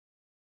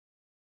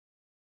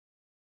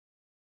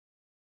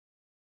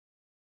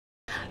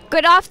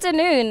Good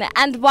afternoon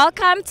and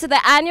welcome to the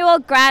annual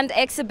Grand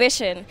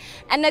Exhibition.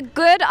 And a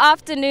good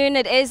afternoon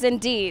it is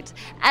indeed,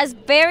 as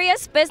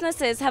various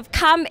businesses have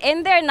come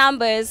in their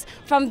numbers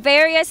from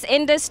various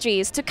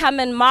industries to come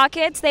and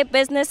market their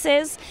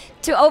businesses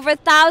to over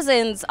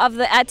thousands of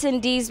the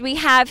attendees we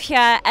have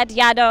here at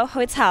Yadah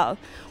Hotel.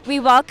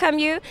 We welcome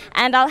you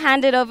and I'll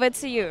hand it over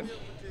to you.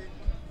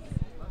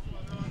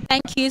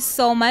 Thank you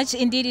so much.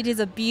 Indeed, it is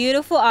a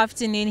beautiful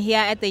afternoon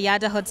here at the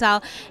Yadah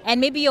Hotel. And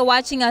maybe you're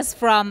watching us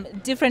from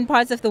different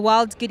parts of the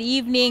world. Good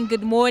evening,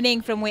 good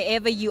morning from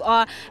wherever you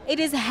are. It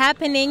is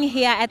happening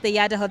here at the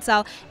Yadah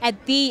Hotel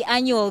at the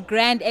annual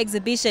Grand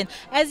Exhibition.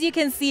 As you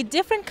can see,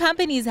 different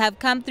companies have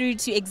come through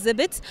to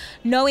exhibit,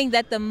 knowing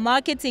that the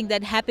marketing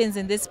that happens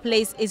in this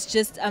place is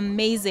just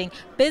amazing.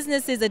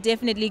 Businesses are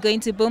definitely going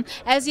to boom.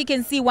 As you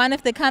can see, one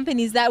of the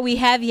companies that we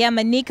have here,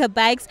 Manika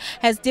Bikes,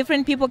 has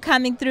different people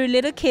coming through,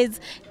 little kids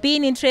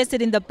being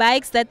interested in the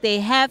bikes that they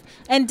have,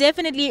 and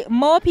definitely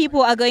more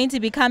people are going to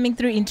be coming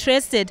through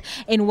interested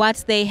in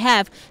what they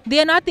have. They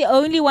are not the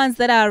only ones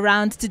that are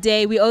around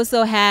today. We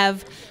also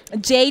have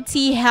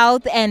JT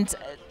Health and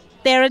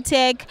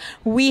Theratech,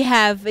 we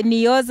have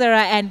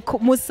Neozara and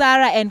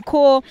Musara and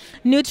Co,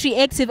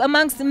 NutriActive,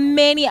 amongst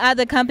many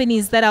other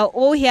companies that are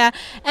all here,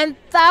 and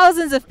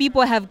thousands of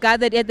people have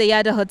gathered at the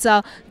Yadah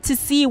Hotel to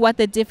see what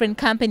the different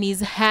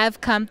companies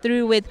have come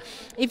through with.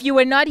 If you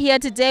were not here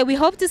today, we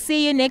hope to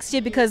see you next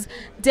year, because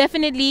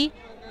definitely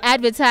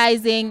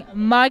advertising,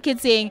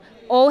 marketing,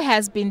 all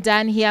has been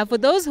done here. For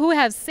those who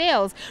have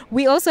sales,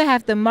 we also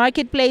have the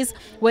marketplace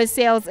where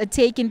sales are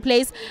taking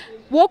place.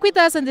 Walk with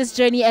us on this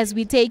journey as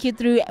we take you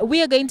through.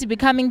 We are going to be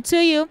coming to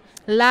you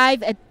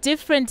live at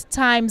different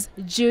times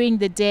during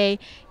the day.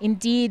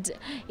 Indeed,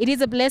 it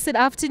is a blessed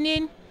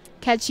afternoon.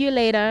 Catch you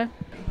later.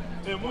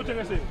 Let's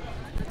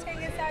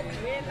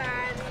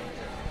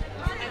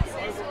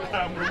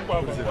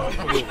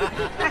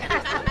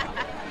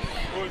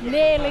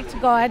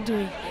go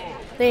do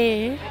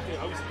it.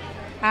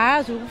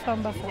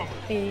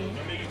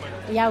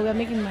 Yeah, we are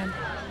making money.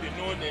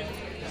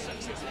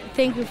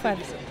 Thank you,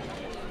 Father.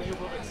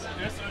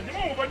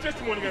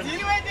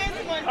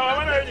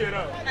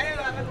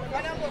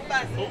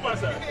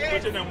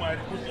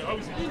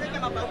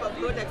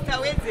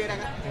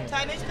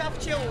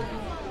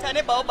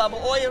 Tane baobab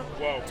oil,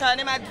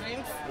 tane my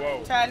drinks,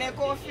 tane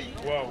coffee,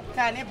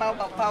 tane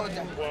baobab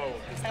powder.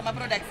 Some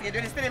products here,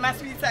 don't stay my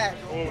sweet side.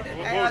 You're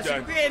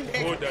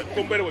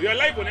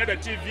live on Yadah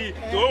TV.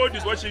 The world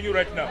is watching you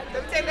right now.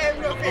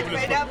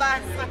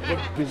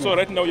 So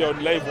right now you're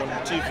live on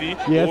TV.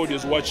 Yes. The world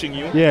is watching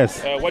you.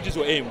 Yes. What is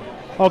your aim?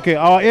 Okay,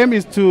 our aim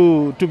is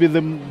to be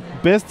the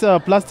best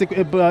plastic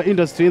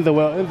industry in the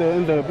world,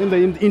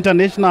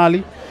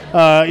 internationally,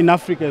 in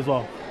Africa as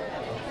well.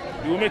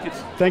 You will make it.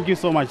 Thank you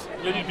so much.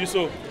 Let it be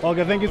so.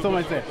 Okay, thank you so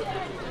much, sir.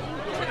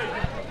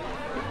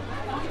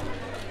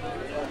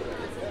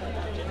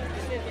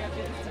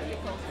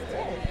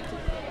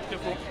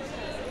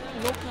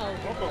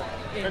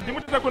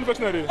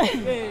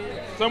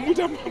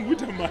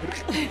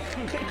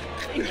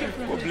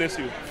 God bless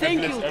you.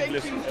 Thank you. God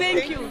bless you.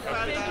 Thank you. All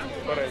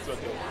right, it's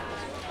okay.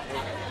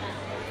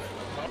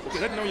 Okay,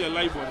 right now you're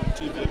live on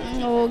TV. Okay.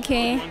 What do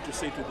you want to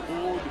say to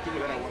all the people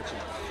that are watching?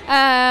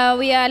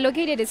 We are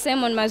located at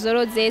Simon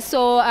Mazorodze,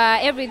 so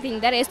everything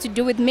that has to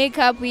do with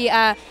makeup, we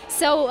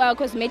sell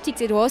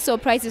cosmetics at also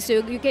prices, so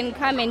you can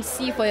come and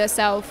see for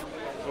yourself.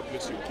 God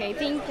bless you. Okay,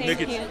 thank you.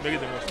 Make it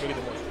the most.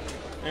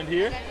 And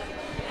here?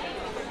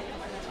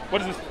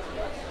 What is this?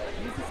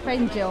 This is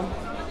fine gel,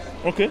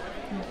 Okay.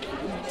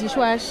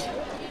 dishwash,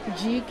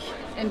 jig,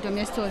 and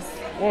domestos.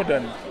 Well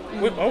done.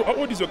 How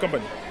old is your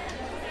company?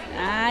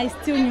 It's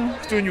still new.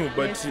 Still new,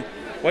 but Yes.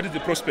 what is the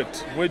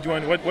prospect? Where do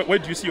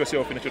you see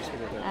yourself in a short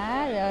period of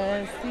time?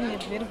 Yeah, seeing a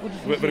very good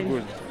vision. Very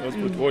good. That's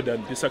good. Well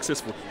done. Be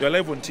successful. You're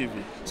live on TV,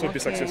 so be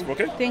successful,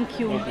 okay? Thank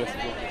you. God bless you.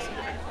 God bless you.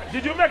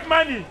 Did you make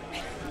money?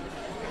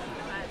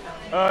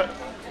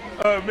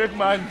 Make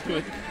money.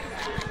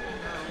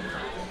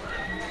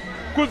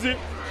 Kuzi,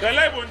 you're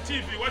live on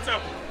TV. What's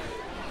up?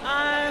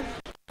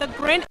 The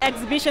Grand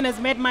Exhibition has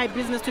made my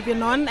business to be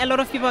known. A lot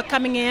of people are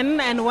coming in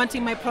and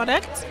wanting my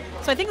product.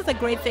 So I think it's a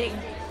great thing.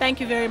 Thank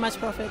you very much,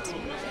 Prophet.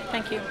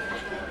 Thank you. You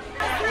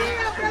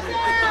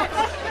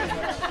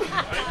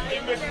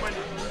make money.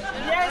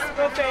 Yes,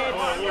 Prophet. Oh,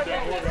 hold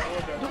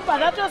on.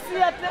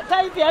 Badatosia,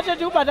 tithe yacho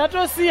tu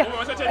badatosia.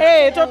 Oh, such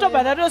a- Toto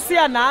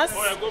badatosia nas.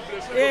 Oh, yeah, God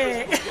bless you.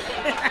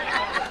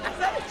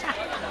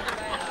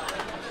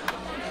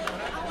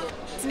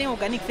 It's an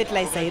organic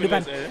fertilizer.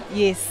 Fertilizer,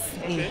 Yes.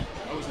 Okay.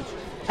 How is it?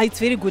 It's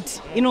very good.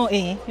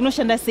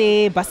 Shanda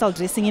say basal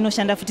dressing,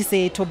 shanda futi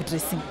say top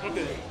dressing.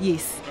 Okay.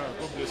 Yes.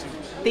 God bless you.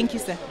 Thank you,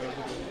 sir.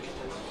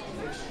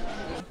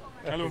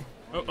 Hello.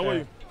 How are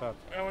you?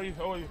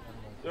 How are you?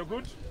 You're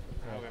good?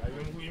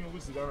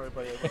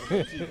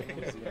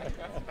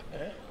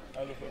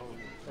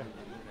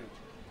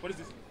 What is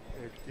this?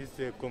 It's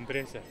a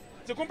compressor.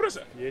 It's a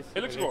compressor? Yes.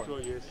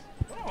 Electrical? Yes.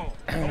 Oh,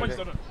 how much is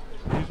that one?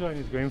 This one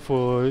is going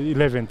for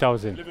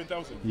 11,000.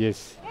 11,000?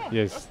 Yes,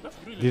 yes. That's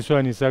brilliant. This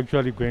one is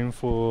actually going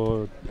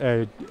for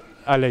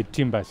allied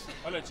timbers.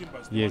 Allied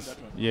timbers? Yes,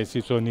 yes,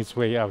 it's on its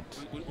way out.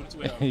 On its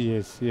way out?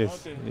 Yes,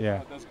 yes, okay.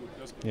 yeah. That's good,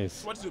 that's good. Yes.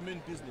 So what is your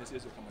main business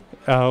as a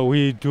company?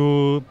 We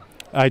do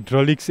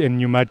hydraulics and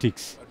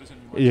pneumatics.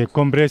 Yeah,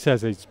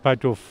 compressors is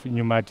part of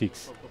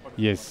pneumatics.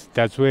 Yes,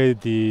 that's where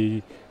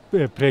the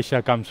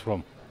pressure comes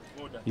from.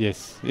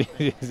 Yes.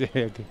 Yes.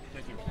 Okay.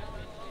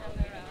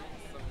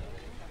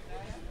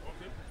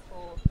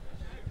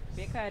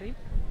 Bakery,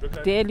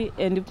 dairy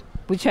and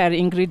butchery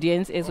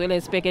ingredients as well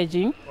as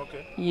packaging.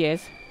 Okay.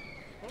 Yes.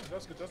 Oh,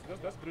 that's good.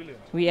 That's brilliant.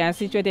 We are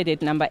situated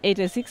at number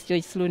 86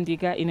 George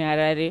Slundika in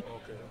Harare.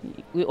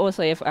 Okay. We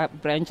also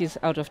have branches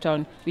out of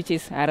town, which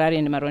is Harare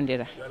and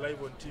Marondera. You are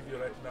live on TV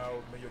right now.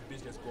 May your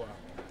business go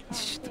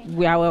up.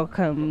 We are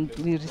welcome.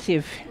 We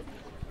receive.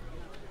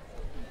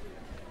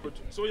 Good.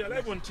 So you're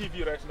live on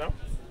TV right now.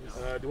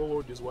 The whole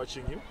world is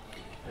watching you.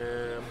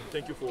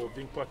 Thank you for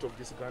being part of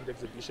this grand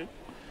exhibition.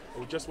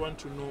 We just want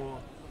to know,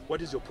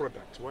 what is your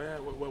product?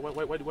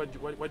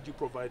 What do you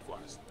provide for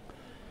us?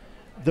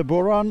 The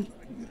Boran,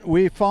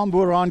 we farm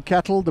Boran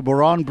cattle. The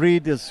Boran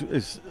breed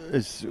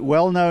is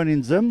well known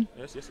in Zim.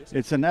 Yes, yes, yes.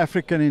 It's an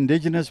African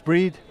indigenous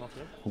breed.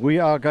 Okay. We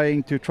are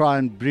going to try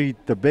and breed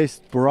the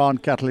best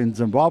Boran cattle in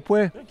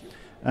Zimbabwe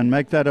and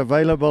make that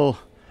available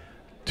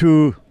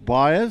to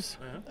buyers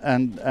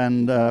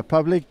and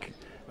public.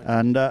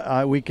 And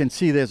we can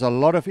see there's a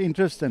lot of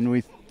interest, and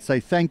we say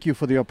thank you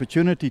for the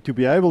opportunity to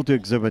be able to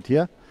exhibit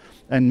here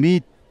and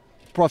meet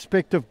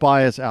prospective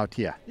buyers out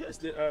here. Yes,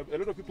 a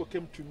lot of people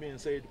came to me and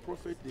said,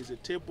 Prophet, there's a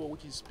table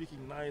which is speaking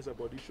nice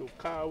about the issue of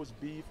cows,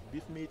 beef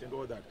meat and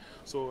all that.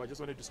 So I just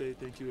wanted to say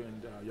thank you,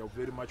 and you're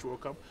very much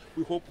welcome.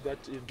 We hope that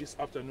in this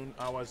afternoon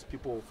hours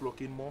people will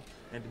flock in more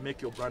and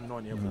make your brand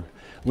known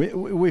everywhere.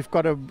 We've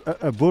got a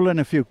bull and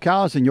a few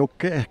cows, and your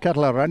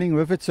cattle are running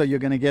with it, so you're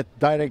going to get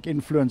direct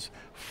influence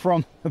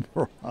from the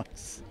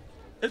Borans.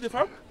 At the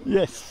farm?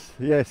 Yes,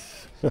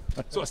 yes.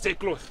 So stay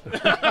close.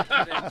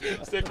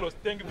 Stay close.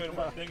 Thank you very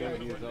much. Thank you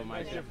very much. So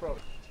much.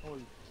 Oh,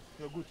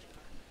 you're good.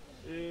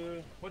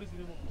 What is the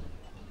name of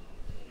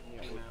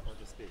it? Prima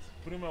Auto Space.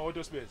 Prima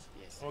Auto Space?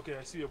 Yes. Okay,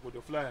 I see you got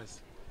the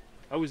flyers.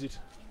 How is it?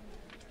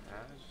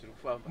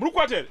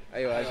 Mrukwate?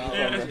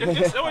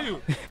 Yes, how are you?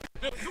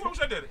 You want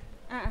to share?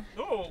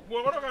 No,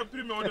 what about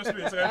Prima Auto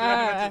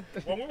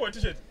Space? One more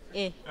t-shirt?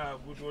 Good.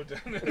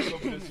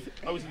 God bless you.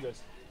 How is it,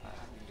 guys?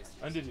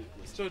 And did it.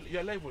 So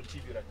you're live on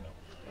TV right now.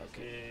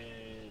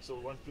 Okay. So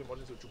we want Prima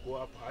to go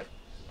up high.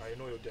 I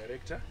know your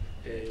director.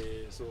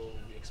 So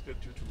we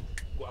expect you to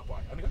go up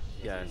high. Anika?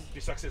 Yes. Be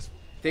successful.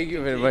 Thank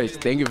you very much.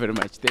 Thank you very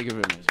much. Thank you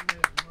very much.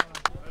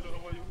 Hello,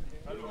 how are you?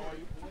 Hello, how are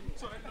you?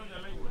 So right now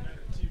you're live on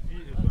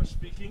TV and you are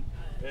speaking.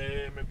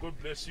 May God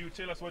bless you.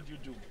 Tell us what you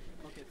do.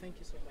 Okay, thank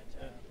you so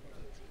much.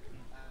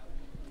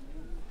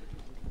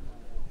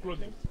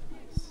 Clothing.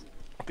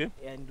 Okay.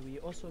 And we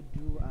also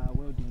do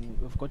welding.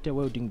 We've got a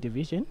welding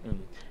division,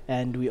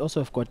 and we also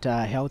have got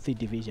a healthy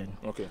division.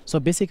 Okay. So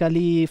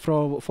basically,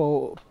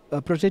 for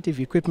protective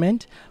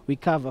equipment, we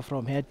cover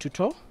from head to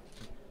toe,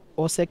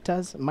 all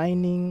sectors: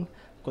 mining,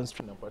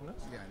 construction.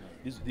 Yeah,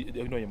 this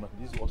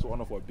is also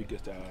one of our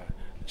biggest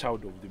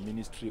child of the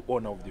ministry,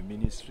 owner of the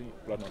ministry,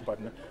 platinum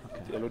partner.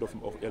 Okay.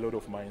 A lot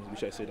of mines,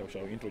 which I said I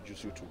shall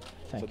introduce you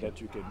to,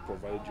 that you can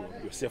provide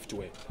your safety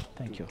way.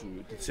 Thank you.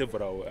 To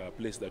several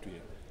places that we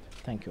have.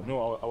 Thank you.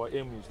 No, our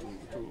aim is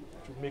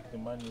to make the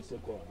money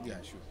circle.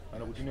 Yeah, sure.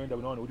 And we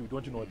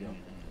don't know them.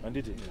 And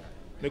did it.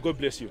 May God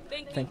bless you.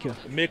 Thank you.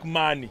 Make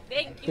money.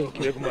 Thank you.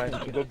 Make money.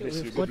 God bless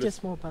you. We've got a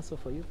small parcel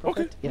for you,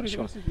 Prophet. Okay. Yeah,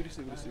 sure.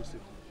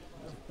 Receive.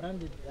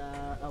 Branded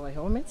our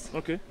helmets.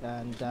 Okay.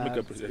 And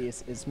Mega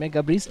Breeze. it's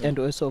Mega Breeze, and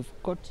also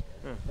we've got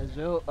as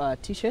well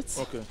t-shirts.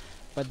 Okay.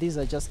 But these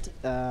are just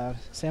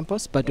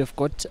samples, but we've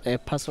got a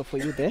parcel for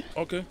you there.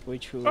 Okay.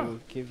 Which we'll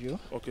give you.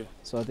 Okay.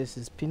 So this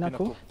is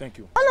Pinnacle. Thank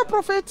you. Hello,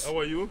 Prophet. How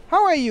are you?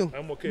 How are you?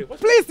 I'm okay.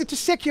 Pleased to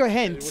shake your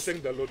hand.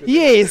 Lord,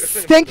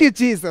 yes, thank you,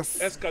 Jesus.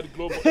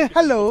 Global.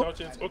 Hello.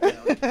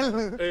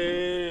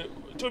 Okay.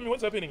 Tell me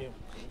what's happening here.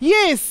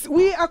 Yes,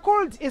 we are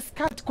called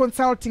Escat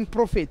Consulting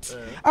Prophet.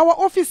 Our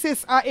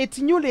offices are at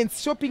Newlands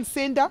Shopping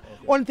Center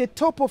on the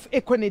top of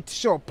Econet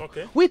Shop.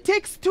 Okay. We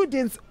take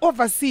students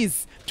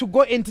overseas to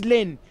go and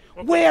learn.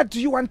 Okay. Where do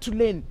you want to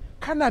learn?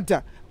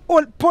 Canada,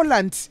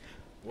 Poland,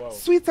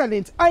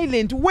 Switzerland,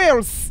 Ireland,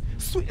 Wales,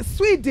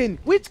 Sweden.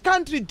 Which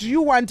country do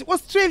you want?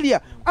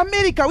 Australia,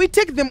 America. We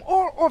take them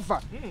all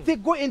over. They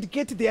go and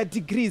get their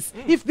degrees.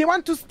 If they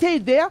want to stay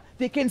there,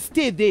 they can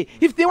stay there.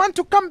 If they want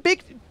to come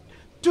back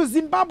to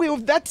Zimbabwe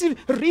with that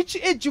rich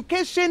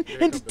education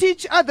and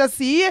teach others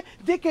here,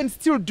 they can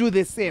still do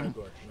the same.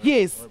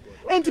 Yes.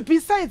 And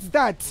besides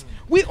that,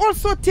 we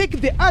also take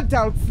the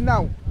adults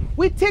now.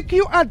 We take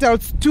you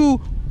adults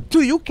to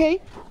UK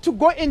to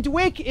go and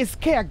work as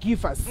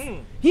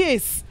caregivers.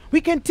 Yes.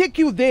 We can take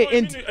you there Oh,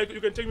 and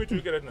you can take me to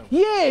UK right now.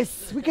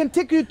 yes, we can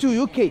take you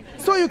to UK.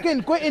 So you can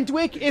go and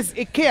work as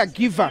a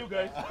caregiver.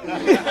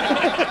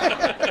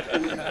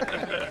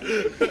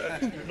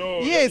 No,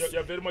 yes.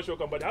 you're very much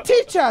welcome. But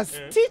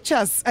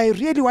Teachers. I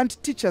really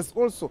want teachers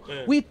also.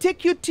 Yeah. We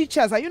take you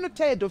teachers. Are you not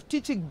tired of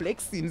teaching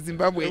blacks in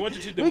Zimbabwe? I want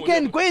to teach them We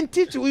can whatever. go and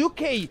teach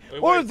UK.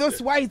 All whites,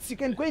 those whites, you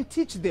can go and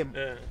teach them.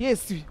 Yeah.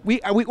 Yes, we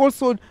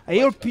also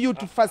help you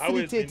to How has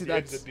facilitate been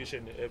that. The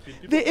exhibition?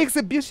 The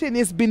exhibition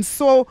has been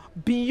so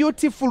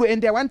beautiful,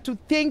 and I want to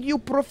thank you,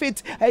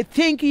 Prophet. I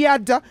thank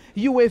Yadah.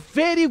 You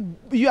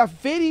are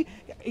very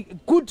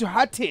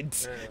good-hearted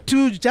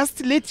to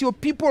just let your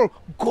people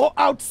go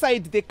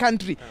outside the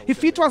country.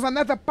 If it was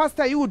another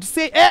pastor, you would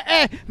say,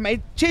 my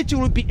church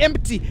will be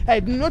empty.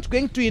 I'm not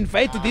going to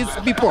invite these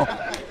people.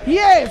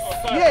 Yes.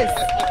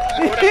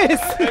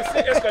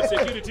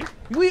 Security.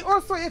 We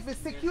also have a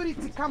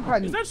security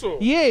company. Is that so?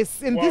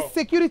 Yes, in Wow. this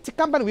security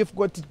company, we've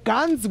got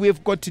guns,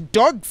 we've got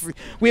dogs,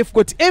 we've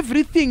got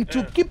everything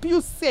to keep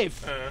you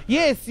safe.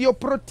 Yes, your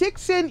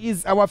protection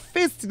is our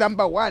first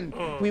number one.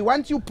 We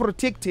want you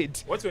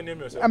protected. What's your name,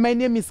 yourself? My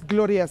name is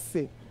Glorious.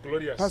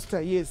 Glorious.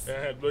 Pastor, yes.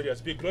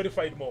 Glorious. Be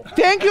glorified more.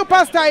 Thank you,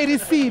 Pastor. I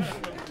receive.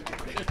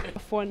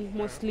 Phone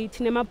mostly,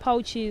 tinema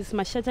pouches,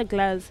 my shutter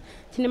glass,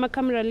 tinema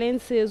camera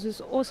lenses. We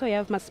also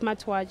have my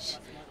smartwatch,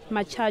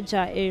 my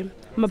charger,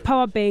 my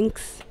power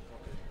banks.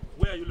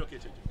 Where are you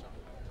located?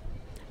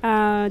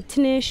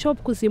 Tine shop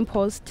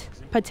Kusimpost,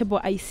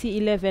 Patebo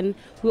IC11.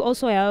 We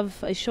also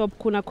have a shop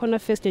Kuna Kona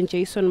First and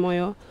Jason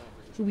Moyo.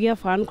 We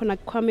have one Kuna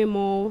Kwame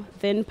Mo,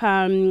 then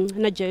Pana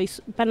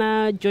George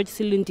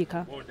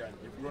Silindika. Well done.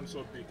 You've grown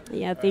so big.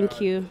 Yeah, thank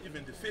you.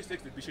 Even the first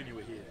exhibition you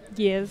were here.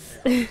 Yes.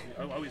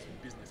 How is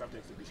business after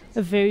exhibitions?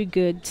 Very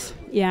good.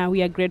 Yeah,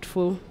 we are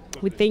grateful.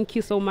 We thank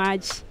you so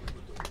much.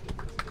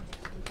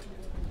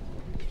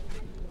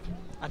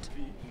 The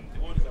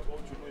one is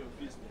about to know your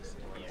business.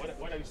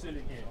 What are you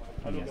selling here?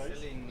 Hello, We are guys.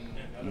 selling,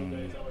 Hello,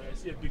 guys. I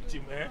see a big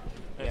team.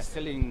 We are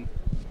selling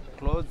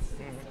clothes,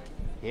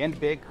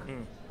 handbag,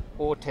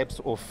 all types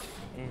of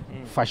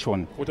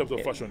fashion. All types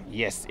of fashion?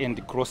 Yes,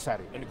 and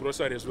grocery. And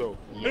grocery as well.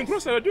 Yes. And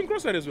grocery, doing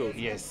grocery as well?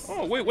 Yes.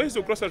 Oh, where's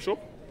your grocery shop?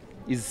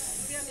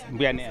 Is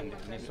Mbuyane.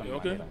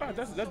 Okay.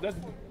 That's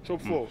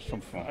shop 4.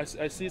 Shop 4.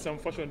 I see some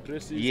fashion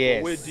dresses Yes.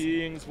 for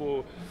weddings,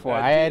 for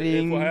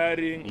hiring. For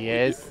hiring.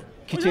 Yes. Oh,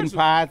 Kitchen yes.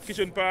 parts.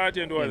 Kitchen part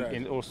and all that.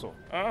 And also.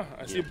 I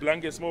see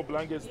blankets, small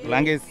blankets. there.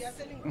 Blankets.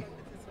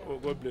 Oh,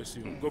 God bless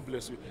you. God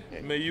bless you.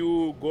 May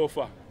you go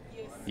far.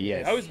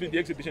 Yes. How has been the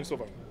exhibition so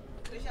far?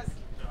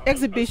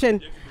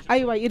 Exhibition.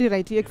 Aiwa iri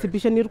right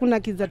exhibition iri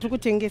kunakidza tiri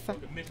kutengesa.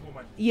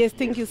 Yes,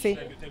 thank you sir.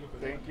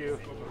 Thank you.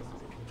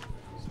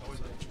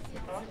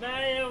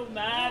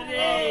 Thank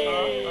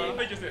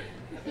you, sir.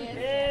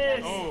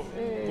 Yes. Oh,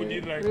 good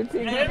evening.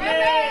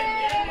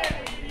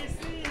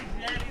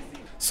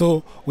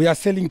 So we are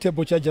selling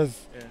table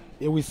chargers.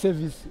 We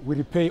service, we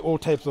repair all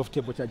types of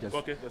table chargers.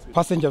 Okay, that's good.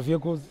 Passenger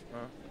vehicles,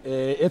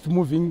 earth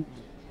moving,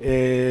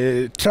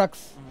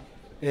 trucks,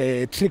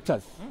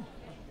 tractors,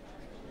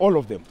 all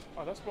of them.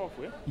 Oh, that's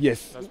powerful, yeah?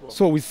 Yes. That's powerful.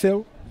 So we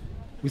sell,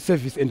 we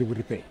service, and we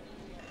repair.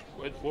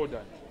 Well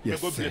done.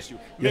 Yes. May God bless you.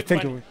 Yes, Make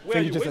thank money. you. Where Thank are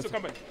you, you? Where's Jesus.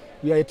 your company?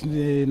 We are at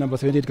number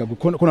 78 Kagu.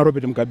 Kona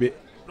Robert Mugabe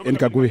and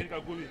Kagui.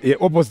 Yeah,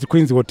 opposite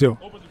Queen's Hotel.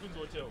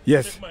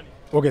 Yes.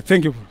 Okay,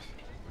 thank you.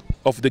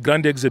 Of the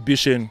grand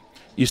exhibition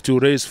is to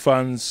raise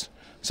funds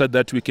so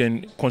that we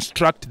can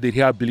construct the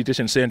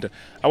rehabilitation center.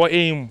 Our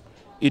aim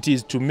it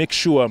is to make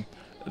sure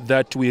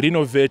that we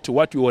renovate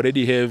what we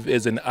already have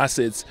as an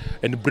assets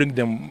and bring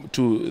them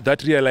to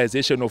that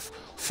realization of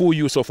full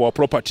use of our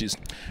properties.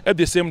 At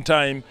the same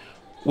time,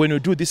 when we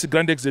do this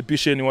grand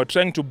exhibition, we're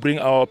trying to bring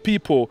our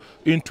people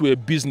into a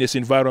business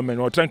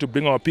environment. We're trying to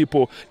bring our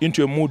people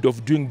into a mood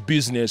of doing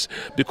business,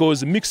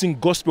 because mixing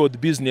gospel with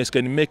business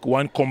can make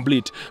one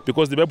complete,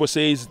 because the Bible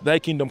says, thy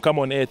kingdom come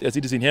on earth as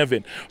it is in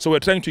heaven. So we're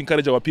trying to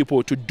encourage our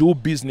people to do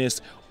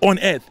business on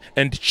earth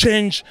and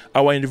change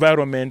our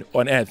environment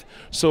on earth.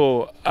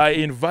 So I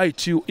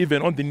invite you,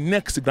 even on the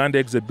next grand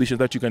exhibition,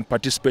 that you can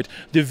participate.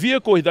 The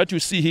vehicle that you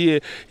see here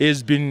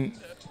has been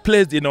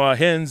placed in our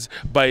hands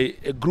by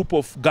a group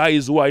of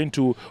guys who are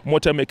into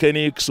motor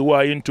mechanics, who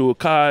are into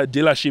car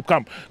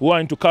dealership who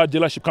are into car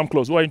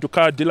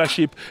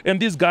dealership, and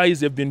these guys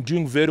have been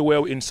doing very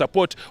well in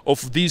support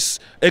of this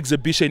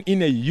exhibition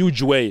in a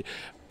huge way.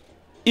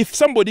 If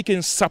somebody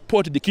can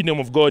support the kingdom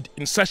of God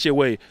in such a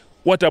way,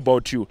 what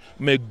about you?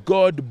 May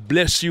God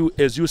bless you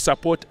as you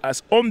support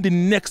us on the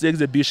next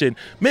exhibition.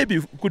 Maybe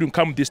you couldn't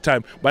come this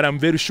time, but I'm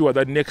very sure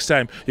that next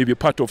time you'll be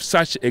part of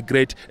such a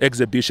great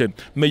exhibition.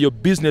 May your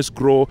business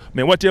grow.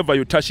 May whatever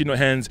you touch in your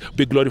hands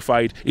be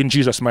glorified. In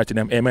Jesus' mighty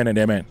name, amen and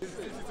amen.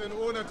 It's an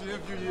honor to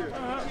have you here.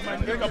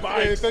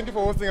 Thank you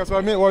for hosting us. We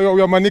are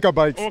Manika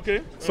Bikes.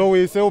 Okay. So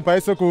we sell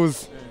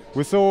bicycles,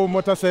 we sell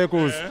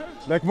motorcycles.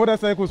 Like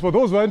motorcycles, for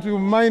those who are into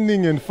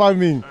mining and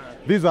farming,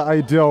 these are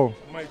ideal.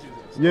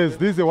 Yes,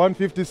 this is a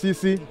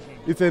 150cc.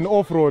 It's an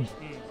off-road.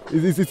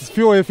 It's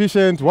fuel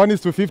efficient, 1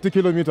 is to 50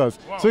 kilometers.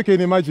 Wow. So you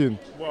can imagine,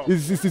 Wow.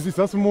 it's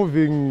just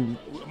moving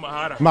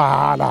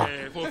Mahara.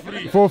 for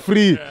free. For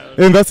free.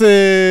 And that's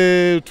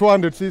a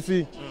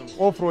 200cc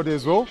off-road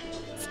as well.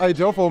 It's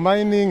ideal for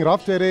mining,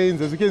 rough terrains.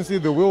 As you can see,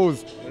 the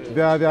wheels,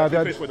 they are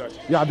for that.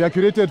 yeah, they are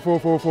curated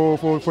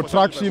for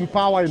traction,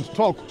 power, and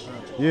torque.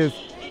 Yes.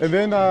 And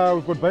then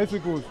we've got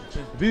bicycles.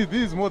 This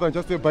is more than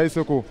just a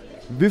bicycle.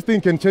 This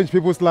thing can change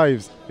people's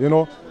lives, you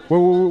know.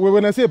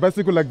 When I see a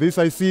bicycle like this,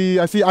 I see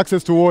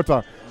access to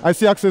water. I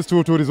see access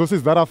to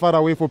resources that are far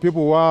away for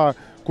people who are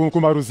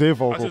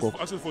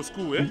Access for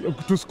school, eh?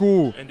 to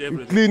school,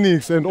 and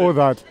clinics, and all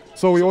that.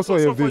 So we also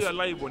have this. So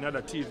far you're live on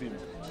Yadah TV.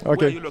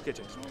 Okay. Where are you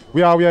located?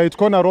 We are at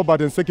corner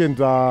Robert and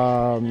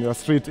 2nd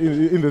Street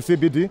in the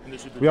CBD.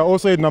 We are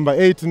also at number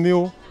 8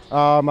 New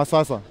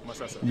Masasa.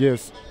 Masasa.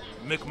 Yes.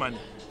 Make money.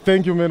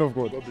 Thank you, man of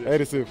God. I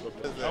receive.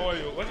 How are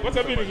you? What's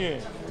happening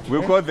here?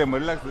 We call them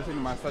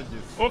relaxation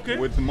massages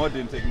with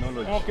modern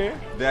technology. Okay.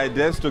 The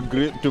idea is to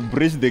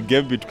bridge the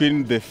gap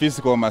between the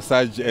physical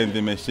massage and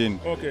the machine.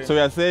 Okay. So we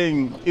are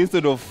saying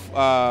instead of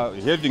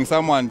having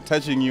someone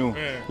touching you,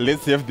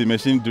 let's have the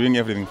machine doing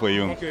everything for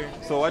you. Okay.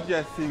 So what you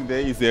are seeing there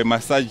is a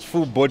massage,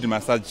 full body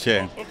massage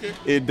chair. Okay.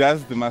 It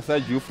does the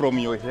massage you from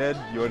your head,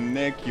 your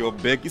neck, your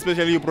back,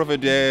 especially you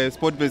Prophet,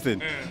 sport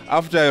person.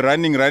 After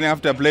running,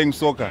 after playing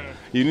soccer,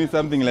 you need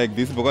something like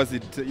this because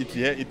it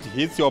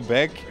hits your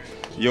back,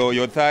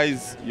 your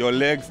thighs, your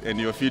legs, and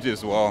your feet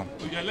as well.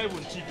 We are live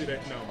on TV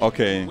right now.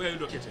 Okay. Where are you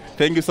located?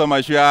 Thank you so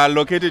much. We are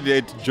located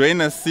at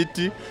Joiner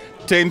City,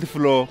 10th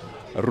floor,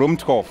 room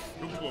 12.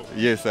 Room 12.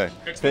 Yes, sir.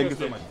 Thank you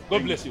so Experience much.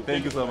 God bless you.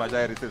 Thank you so much.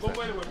 I receive, sir.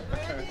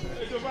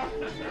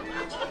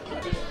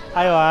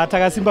 Aiwa,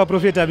 takasimba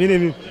profeta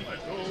mimi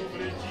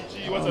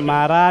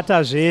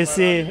marata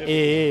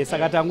zvese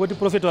saka tangoti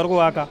profeta vari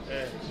kuvaka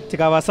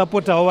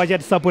tikavasapotawo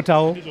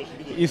vachatisapotawo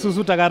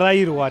isusu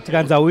takarayirwa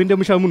tikanza uinde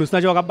musha munhu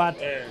usina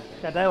chawakabata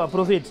kati aiwa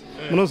profeti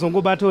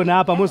munozongobatawo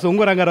neapa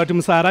mozongorangarira kuti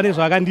musara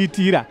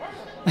nezvakandiitira.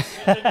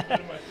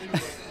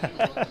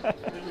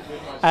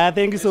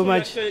 Thank you so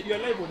much. You are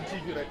live on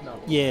TV right now.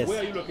 Yes. Where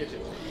are you located?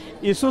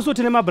 Isusu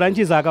tine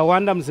mabranches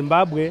akawanda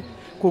muZimbabwe.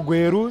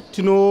 Kugweru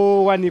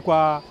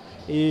tinowanikwa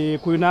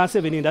kuna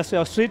 7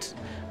 Industrial Street.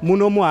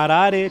 Muno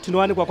muHarare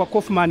tinowanikwa kwa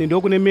Kaufman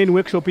ndo kune main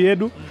workshop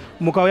yedu.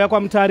 Mukauya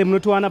kwa Mutare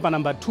munotiwana pa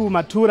number 2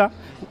 Matura.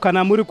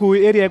 Kana muri ku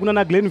area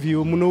yekunana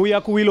Glenview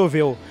munouya ku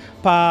Willowville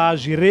pa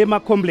Zvirema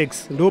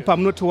complex ndo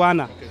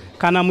pamunotiwana.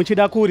 Kana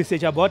muchida ku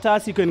research about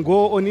us, you can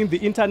go on in the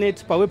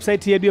internet pa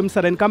website yedu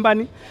yeMsarani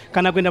Company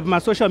kana kuenda pa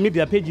social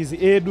media pages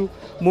edu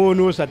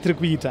muone zvatiri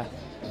kuita.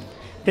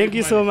 Thank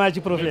you so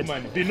much, Prophet.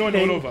 Be known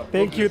all over.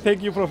 Thank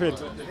you,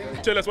 Prophet.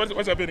 Tell us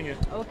what's happening here.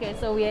 Okay,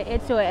 so we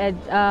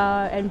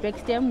are at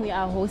Brixton. We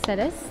are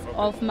wholesalers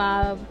of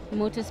my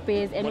motor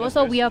space, and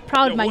also we are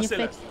proud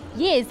manufacturers.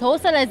 Yes,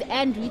 wholesalers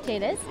and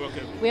retailers.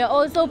 Okay. We are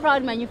also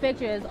proud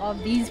manufacturers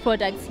of these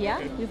products here.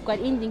 We've got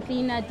engine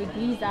cleaner,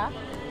 degreaser,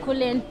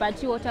 coolant,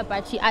 battery water,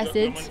 battery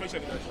acid.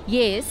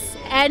 Yes,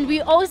 and we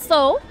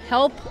also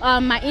help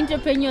my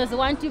entrepreneurs who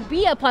want to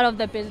be a part of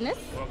the business.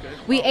 Okay.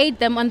 We aid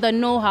them on the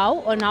know-how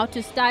on how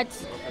to start.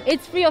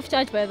 It's free of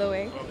charge, by the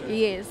way. Okay.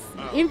 Yes,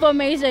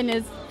 information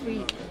is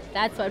free.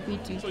 That's what we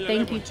do. So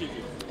thank you. TV.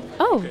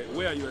 Oh. Okay.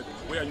 Where are you at?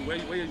 Where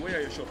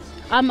are your shops?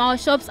 Our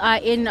shops are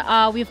in,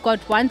 we've got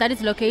one that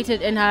is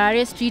located in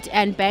Harare Street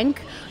and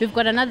Bank. We've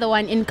got another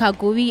one in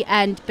Kaguvi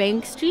and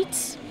Bank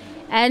Street.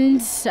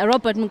 And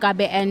Robert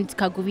Mugabe and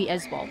Kaguvi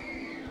as well.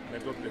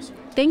 God bless you.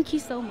 Thank you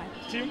so much.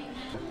 Team,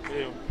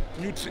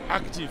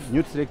 Nutriactive.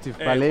 Nutriactive,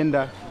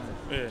 Palenda.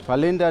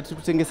 Palenda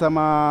tikutengesa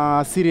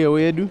ma cereal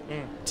yedu.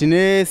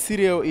 Tine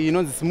cereal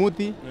inonzi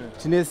smoothie,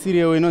 tine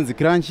cereal inonzi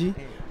crunchy.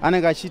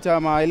 Anenge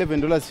achita ma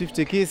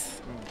 $11.50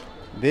 case.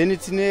 Then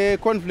tine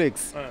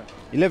cornflakes.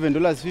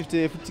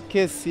 $11.50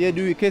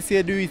 case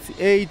yedu is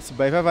 8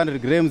 by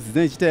 500 grams,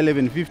 then chita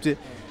 $11.50.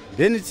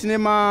 Then tine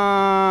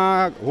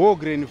ma whole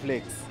grain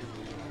flakes.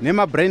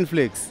 Nema brain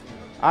flakes.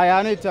 I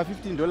anoita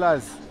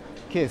 $15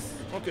 case.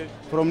 Okay.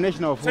 from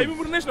National Foods.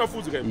 So National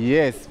Foods guys?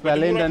 Yes,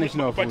 palenda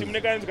National Foods.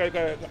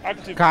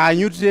 But ka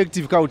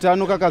nutriactive ka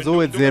utano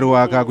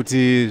kakazowedzerwa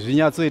kuti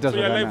zvinyatsoita zvakanaka. So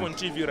you're live on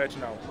TV right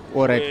now.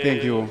 All right,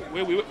 thank you.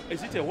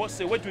 Is it a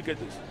wholesale? Where do we get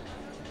this?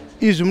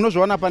 Izvi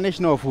munozviona pa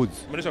National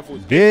Foods. National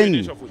Foods.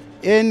 Then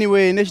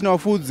anyway National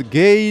Foods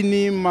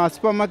gain ma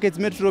supermarkets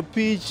Metro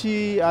Peach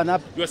ana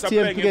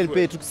TM Pick and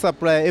Pay to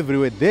supply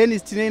everywhere. Then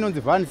is tine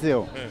inonzi van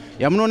sale.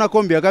 Yamunoona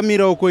kombi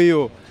yakamira uko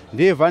iyo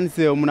ndiye van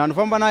sale. Munhu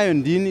anofamba nayo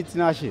ndini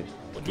Tinashe.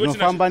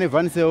 Tinofamba ne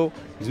van sale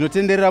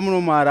ndinotenderera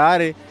muno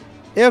muHarare.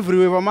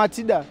 Everywhere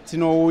pamatida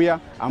tinouya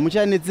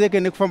amuchanetseke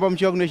nekufamba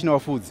muchiwa ku National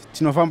Foods.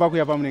 Tinofamba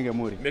kuya pamunenge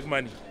muri. Make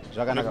money. We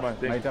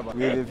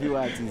have a few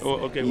artists.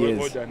 Oh, okay, yes.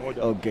 Well done, well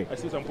done. Okay. I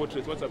see some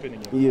portraits. What's happening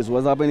here? Yes,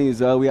 what's happening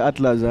is we are at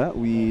Laza.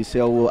 We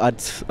sell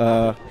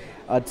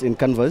art in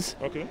canvas.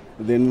 Okay.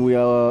 Then we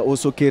are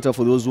also cater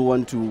for those who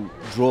want to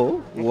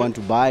draw, who want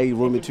to buy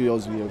raw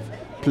materials. We have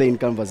plain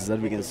canvases that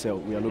we can sell.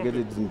 We are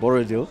located in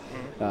Borodale,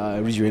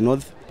 Ridgeway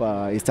North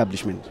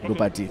establishment,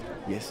 Lopati.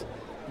 Yes.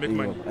 Make You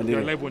money. know, and You're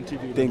then- live on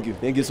TV.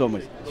 Thank you so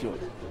much. Sure.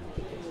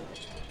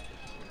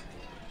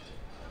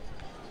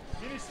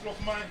 Ministry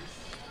of Minds.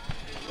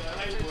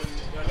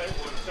 You're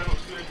live on channel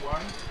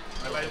 281.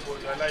 You're live on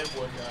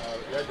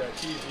Yadah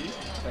TV.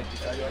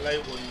 You're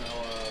live on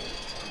our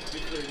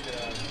different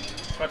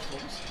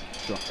platforms.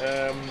 Sure.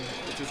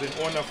 It is an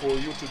honor for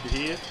you to be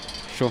here.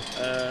 Sure.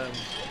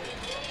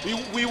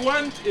 We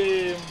want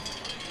a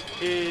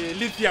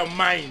lithium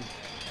mine.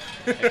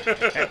 We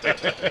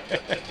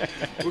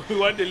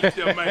want a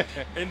lithium mine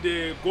and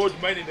the gold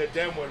mine and the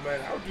diamond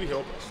mine. How do you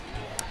help us?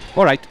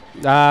 All right.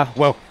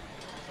 Well,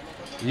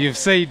 you've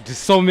said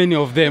so many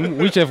of them,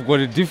 which have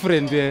got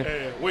different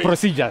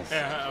procedures.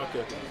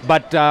 Okay.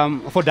 But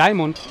for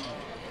diamond,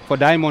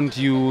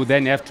 you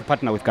then have to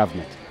partner with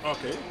government.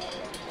 Okay.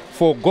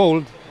 For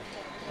gold,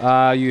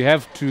 you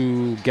have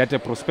to get a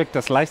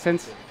prospectus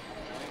license,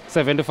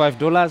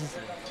 $75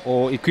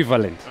 or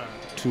equivalent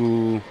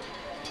to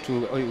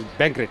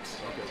bank rates.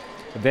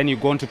 Okay. Then you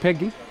go on to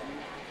pegging.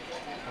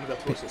 Another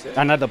process.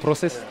 Another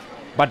process,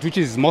 but which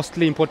is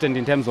mostly important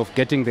in terms of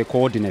getting the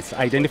coordinates,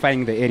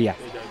 identifying the area.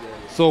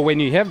 So when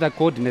you have the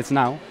coordinates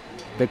now,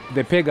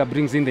 the pegger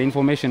brings in the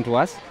information to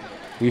us.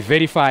 We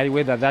verify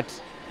whether that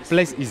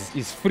place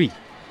is free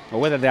or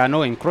whether there are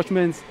no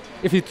encroachments.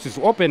 If it is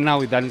open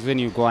now, that is when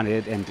you go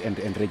ahead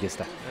and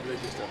register. And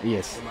register.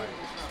 Yes.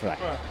 Right.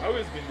 How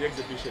has been the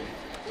exhibition?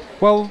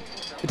 Well,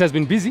 it has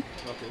been busy.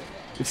 Okay.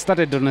 It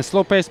started on a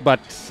slow pace, but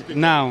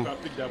now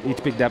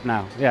it picked up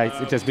now.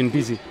 Yeah, it has been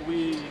busy.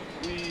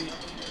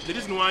 The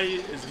reason why,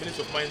 as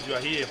Minister of Mines, you are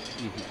here,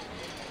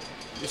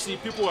 you see,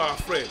 people are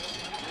afraid.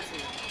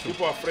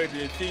 People are afraid.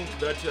 They think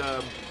that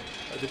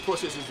the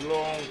process is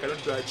long,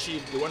 cannot be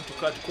achieved. They want to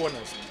cut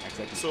corners.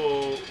 Exactly.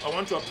 So I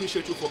want to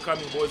appreciate you for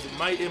coming, because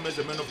my aim as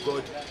a man of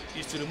God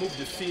is to remove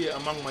the fear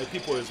among my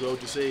people as well,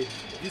 to say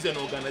this is an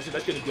organization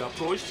that can be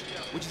approached,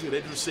 which is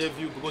ready to serve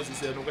you, because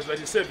it's an organization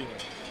that is serving you.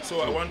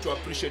 So I want to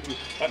appreciate you.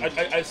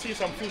 I see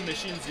some film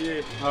machines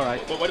here. All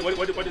right.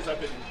 What is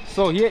happening?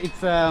 So here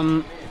it's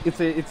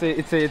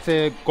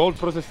a gold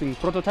processing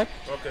prototype.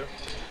 Okay.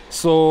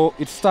 So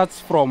it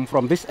starts from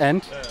this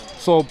end.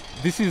 So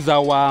this is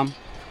our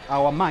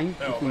mine.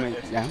 If you may.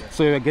 Yeah.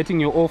 So you're getting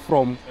your ore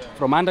from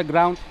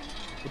underground.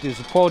 It is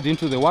poured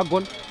into the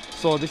wagon.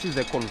 So this is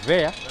the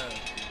conveyor.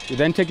 You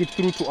then take it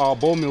through to our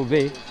ball mill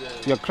there.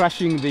 You're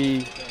crushing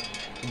the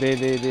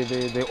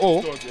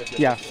ore.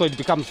 Yeah. So it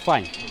becomes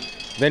fine.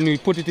 Then we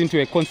put it into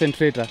a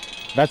concentrator.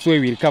 That's where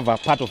we recover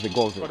part of the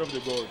gold. Part of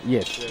the gold.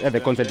 Yes, at the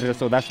concentrator.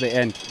 So that's the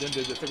end. Then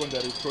there's the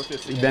secondary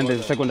processing. Then there's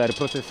the secondary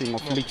processing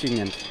of bleaching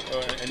and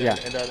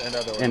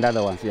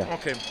other ones. Yeah.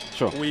 Okay.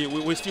 Sure.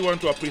 We still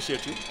want to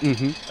appreciate you.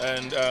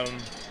 And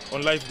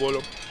on live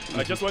ball,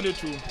 I just wanted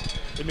to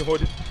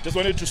Just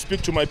wanted to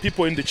speak to my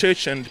people in the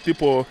church and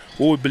people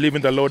who believe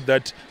in the Lord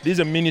that this is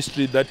a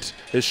ministry that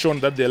has shown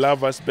that they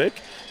love us back,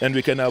 and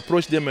we can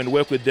approach them and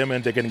work with them,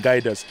 and they can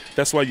guide us.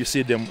 That's why you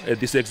see them at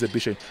this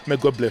exhibition. May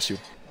God bless you.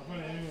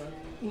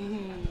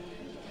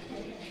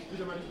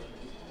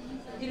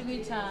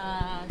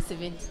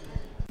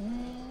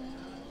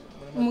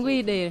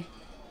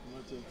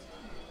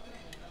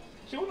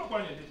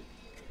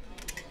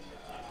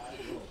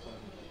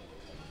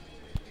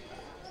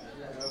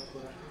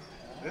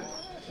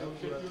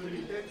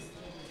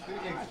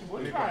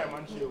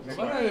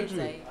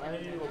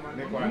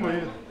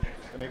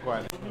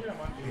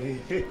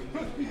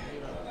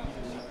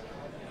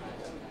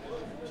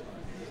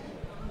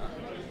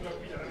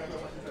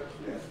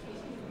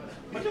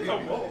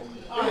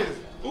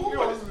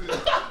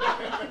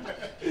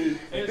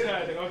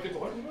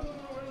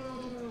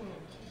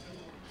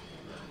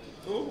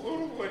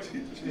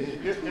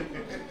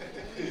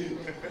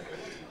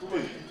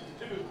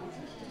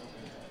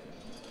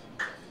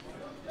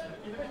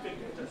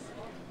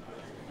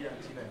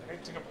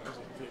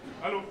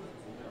 Hello,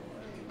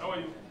 how are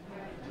you?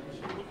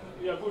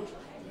 Yeah, good.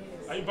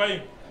 Are you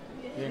buying?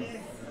 Yes.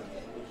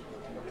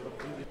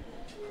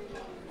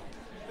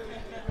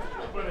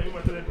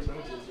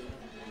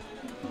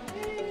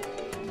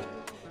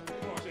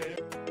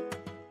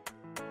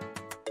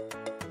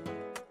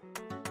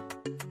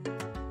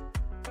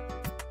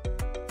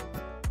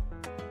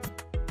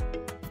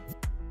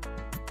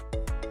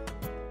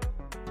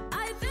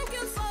 I thank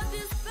you for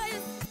this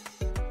space.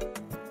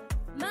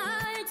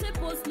 My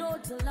tip was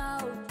not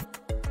allowed,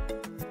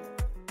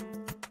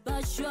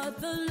 but you're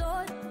the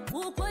Lord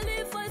who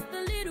qualifies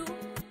the little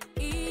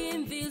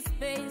in this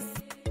space.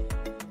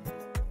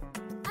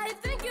 I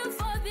thank you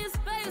for this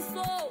space,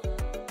 oh,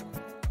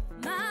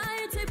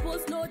 my tip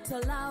was not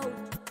allowed,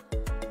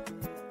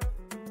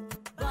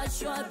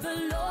 but you're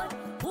the Lord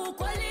who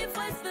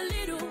qualifies the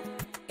little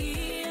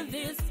in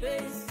this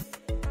space.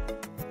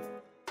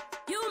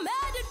 You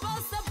made it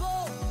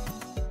possible,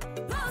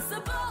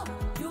 possible.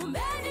 You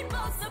made it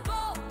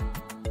possible.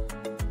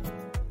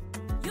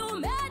 You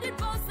made it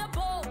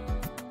possible,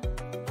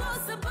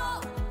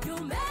 possible. You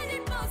made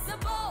it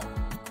possible.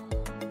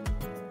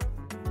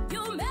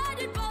 You made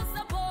it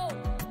possible,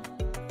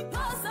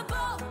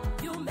 possible.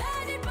 You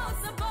made it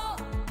possible.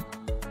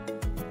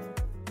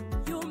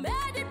 You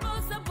made it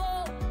possible.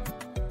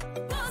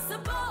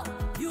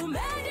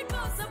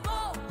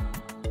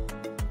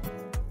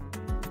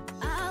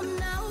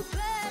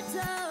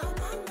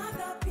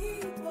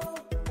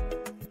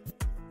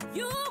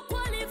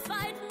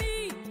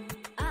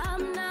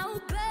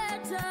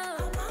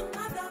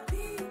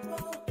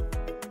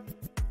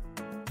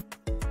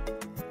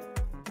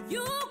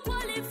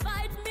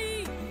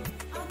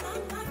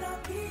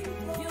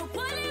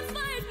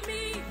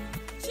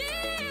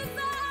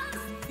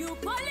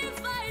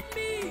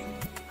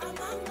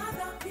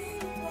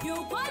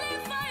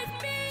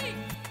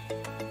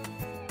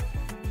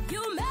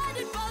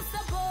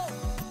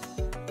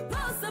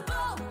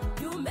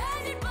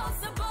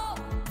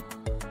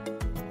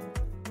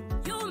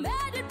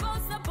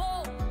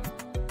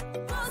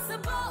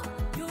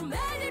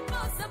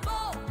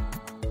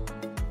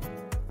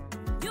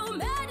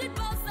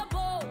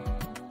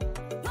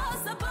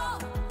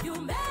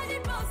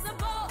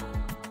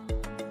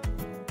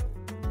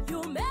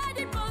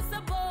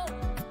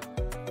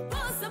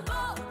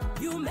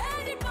 You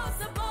made it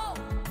possible.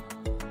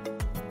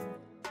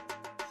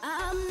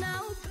 I'm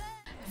now.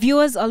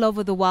 Viewers all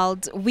over the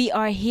world, we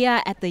are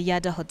here at the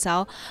Yadah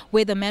Hotel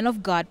where the man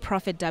of God,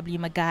 Prophet W.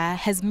 Magaya,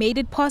 has made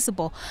it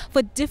possible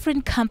for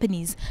different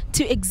companies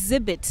to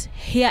exhibit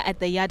here at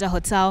the Yadah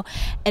Hotel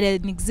at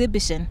an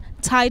exhibition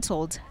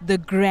titled The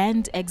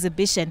Grand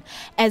Exhibition.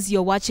 As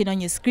you're watching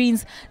on your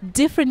screens,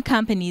 different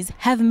companies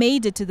have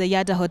made it to the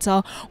Yadah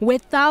Hotel where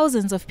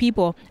thousands of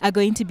people are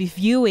going to be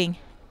viewing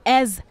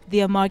as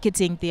they are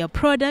marketing their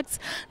products,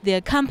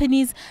 their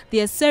companies,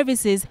 their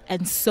services,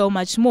 and so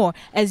much more.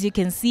 As you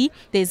can see,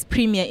 there's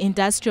Premier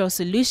Industrial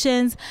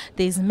Solutions,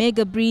 there's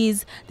Mega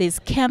Breeze, there's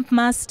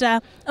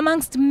Campmaster,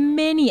 amongst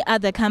many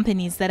other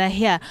companies that are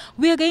here.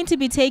 We are going to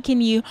be taking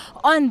you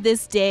on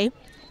this day.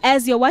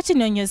 As you're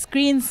watching on your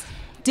screens,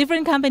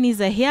 different companies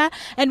are here,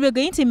 and we're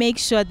going to make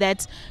sure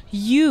that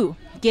you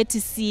get to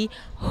see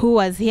who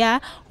was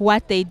here,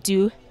 what they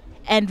do.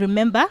 And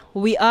remember,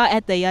 we are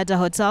at the Yadah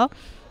Hotel,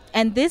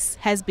 and this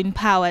has been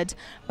powered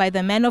by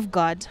the man of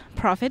God,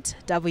 Prophet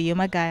W.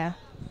 Magaya.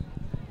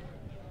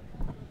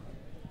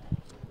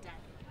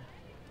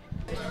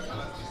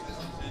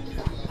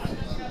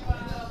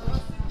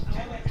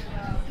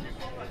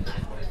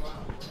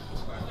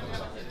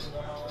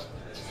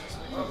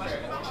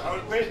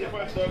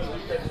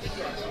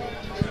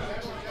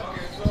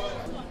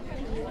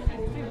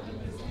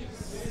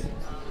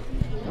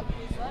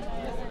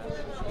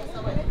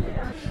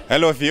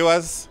 Hello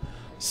viewers.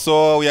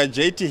 So we are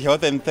JT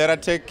Health and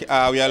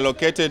Theratech. We are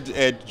located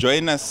at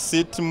Joiner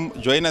Seat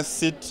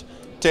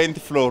 10th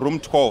floor, room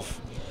 12.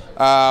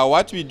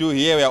 What we do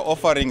here, we are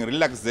offering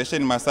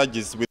relaxation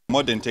massages with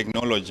modern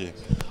technology.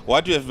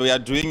 What we are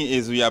doing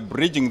is we are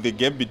bridging the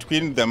gap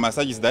between the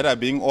massages that are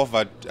being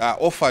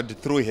offered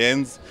through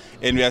hands,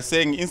 and we are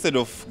saying instead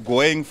of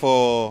going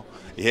for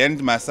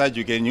hand massage,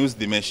 you can use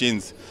the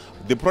machines.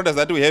 The product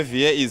that we have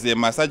here is a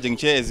massaging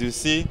chair, as you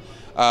see.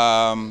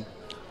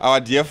 Our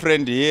dear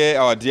friend here,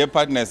 our dear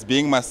partner is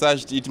being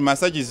massaged. It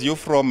massages you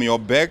from your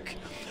back,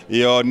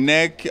 your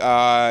neck,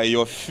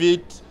 your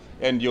feet,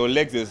 and your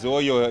legs as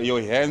well,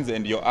 your hands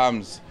and your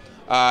arms.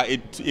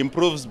 It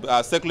improves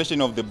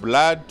circulation of the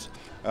blood,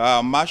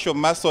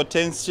 muscle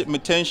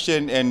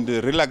tension and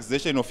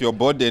relaxation of your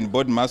body and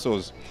body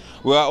muscles.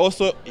 We are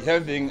also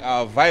having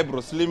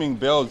vibro slimming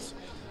belts.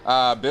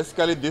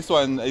 Basically, this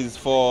one is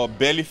for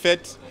belly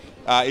fat.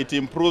 It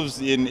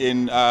improves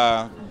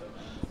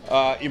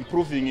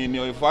improving in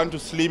your, if you want to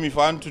slim, if you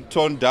want to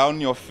tone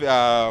down your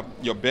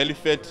belly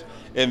fat.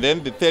 And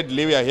then the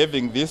thirdly, we are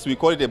having this, we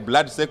call it a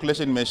blood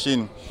circulation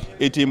machine.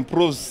 It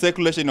improves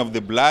circulation of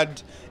the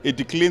blood,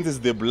 it cleanses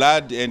the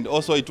blood, and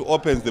also it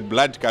opens the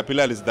blood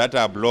capillaries that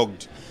are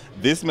blocked.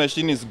 This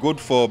machine is good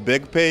for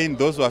back pain,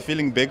 those who are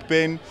feeling back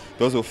pain,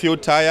 those who feel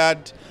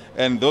tired,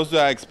 and those who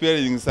are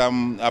experiencing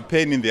some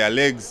pain in their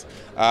legs.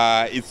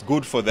 It's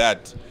good for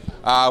that.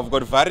 I've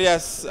got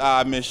various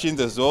machines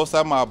as well.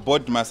 Some are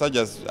board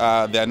massagers.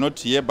 They are not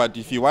here, but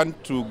if you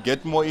want to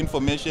get more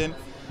information,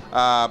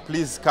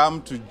 please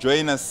come to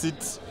join us.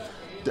 Sit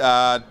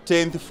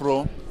 10th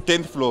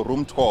floor,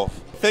 room 12.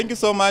 Thank you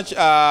so much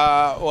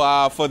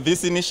for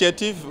this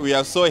initiative. We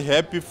are so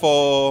happy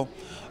to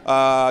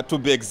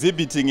be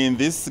exhibiting in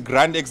this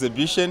grand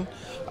exhibition.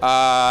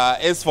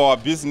 As for our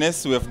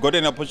business, we have got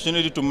an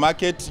opportunity to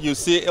market. You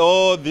see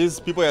all these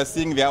people you are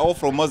seeing, they are all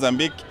from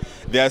Mozambique.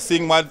 They are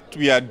seeing what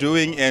we are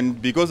doing,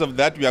 and because of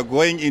that we are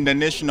going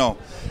international,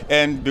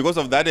 and because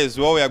of that as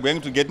well we are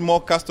going to get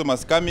more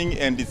customers coming,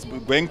 and it's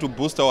going to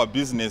boost our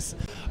business.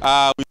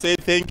 We say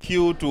thank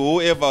you to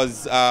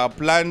whoever's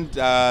planned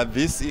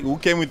this, who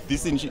came with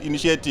this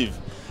initiative.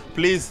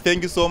 Please,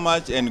 thank you so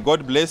much, and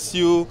God bless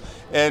you.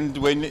 And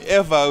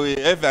whenever we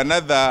have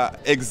another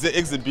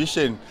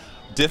exhibition,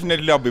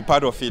 definitely I'll be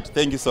part of it.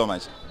 Thank you so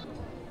much.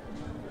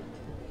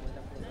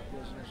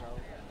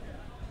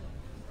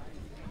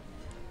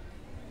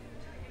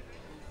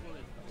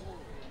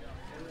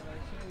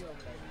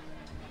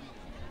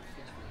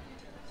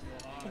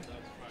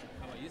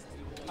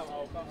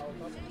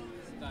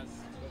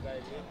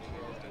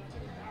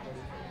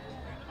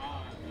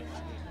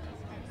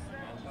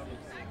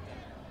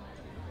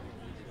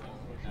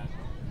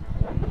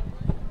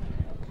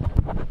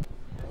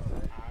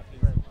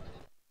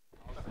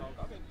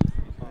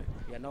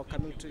 Now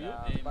coming to you.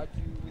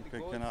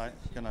 Okay,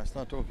 can I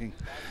start talking?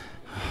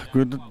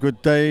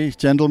 Good day,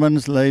 gentlemen,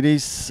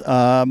 ladies.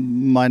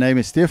 My name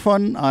is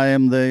Stefan. I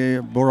am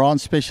the boron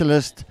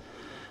specialist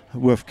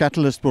with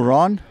Catalyst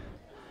Boron.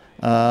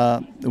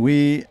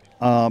 We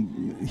are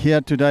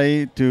here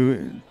today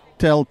to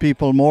tell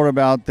people more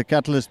about the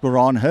Catalyst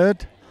Boron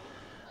herd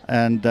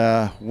and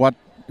what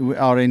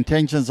our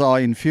intentions are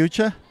in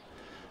future.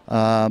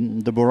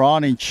 The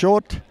boron, in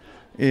short,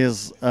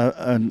 is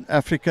an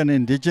African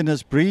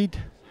indigenous breed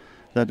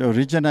that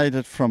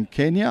originated from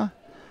Kenya.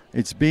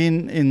 It's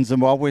been in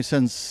Zimbabwe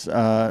since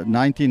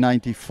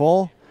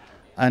 1994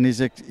 and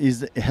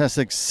has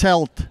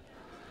excelled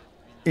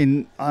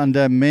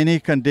under many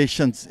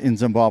conditions in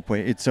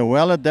Zimbabwe. It's a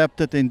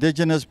well-adapted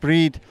indigenous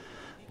breed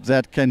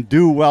that can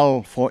do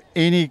well for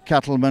any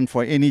cattleman,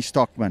 for any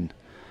stockman.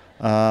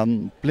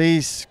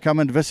 Please come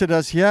and visit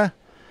us here.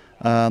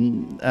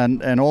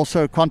 And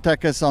also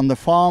contact us on the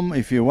farm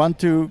if you want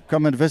to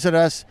come and visit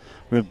us.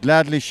 We'll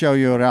gladly show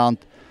you around.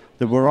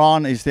 The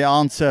Boran is the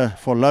answer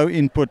for low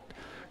input,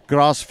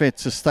 grass-fed,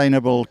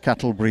 sustainable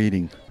cattle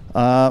breeding.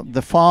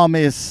 The farm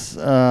is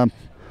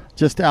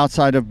just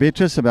outside of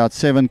Beatrice, about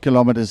 7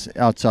 kilometers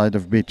outside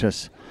of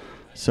Beatrice.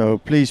 So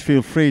please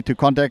feel free to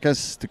contact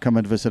us to come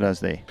and visit us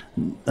there.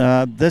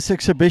 This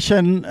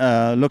exhibition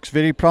looks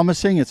very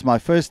promising. It's my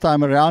first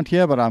time around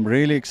here, but I'm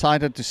really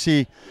excited to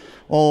see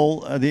all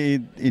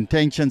the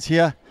intentions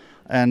here.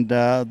 And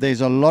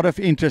there's a lot of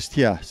interest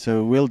here.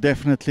 So we'll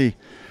definitely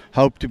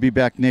hope to be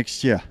back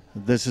next year.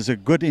 This is a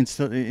good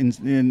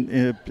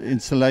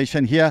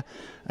installation here,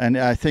 and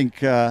I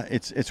think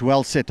it's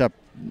well set up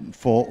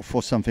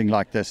for something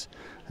like this.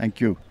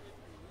 Thank you.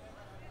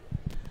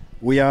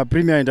 We are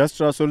Premier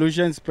Industrial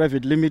Solutions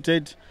Private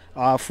Limited,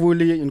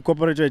 fully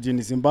incorporated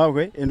in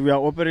Zimbabwe, and we are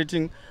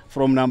operating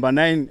from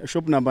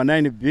shop number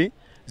 9B,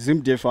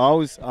 Zimdef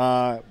House,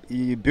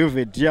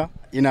 Belvedere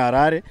in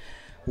Harare.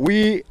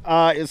 We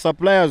are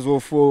suppliers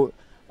of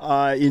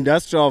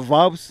industrial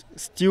valves,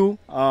 steel,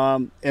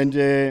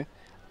 and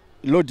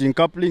loading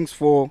couplings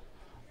for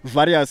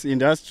various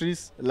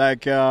industries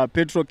like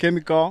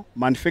petrochemical,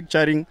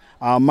 manufacturing,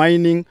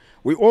 mining.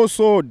 We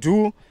also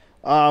do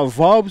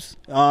valves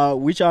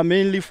which are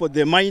mainly for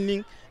the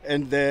mining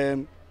and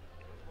the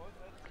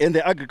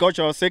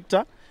agricultural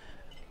sector.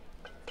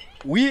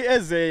 We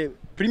as a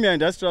Premier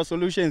Industrial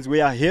Solutions,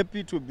 we are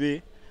happy to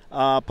be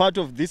part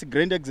of this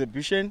grand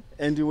exhibition,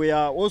 and we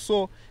are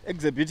also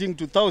exhibiting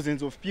to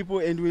thousands of people,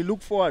 and we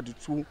look forward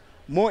to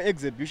more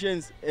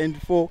exhibitions,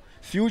 and for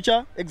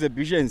future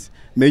exhibitions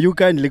may you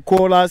kindly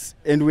call us,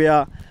 and we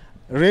are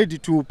ready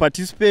to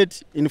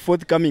participate in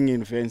forthcoming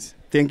events.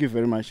 Thank you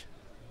very much.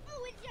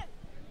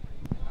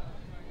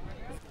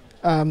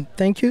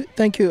 Thank you.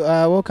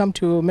 Welcome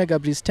to Mega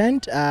Breeze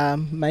stand.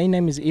 My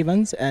name is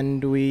Evans,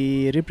 and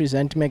we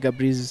represent Mega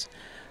Breeze.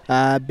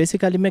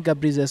 Basically, Mega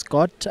Breeze has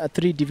got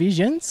 3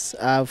 divisions.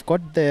 I've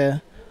got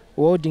the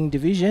welding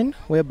division,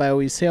 whereby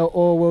we sell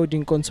all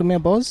welding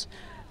consumables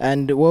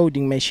and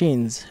welding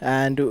machines,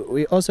 and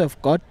we also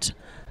have got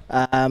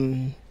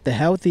the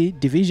healthy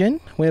division,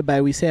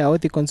 whereby we sell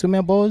healthy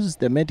consumables,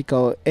 the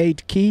medical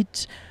aid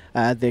kit,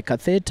 the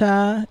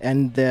catheter,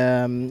 and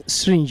the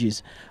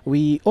syringes.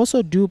 We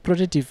also do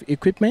protective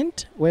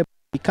equipment, where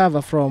we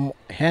cover from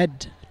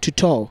head to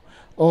toe,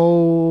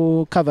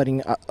 all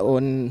covering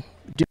on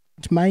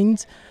different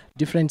mines,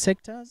 different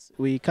sectors.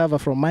 We cover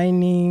from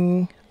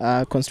mining,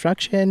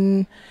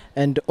 construction,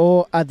 and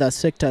all other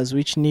sectors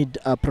which need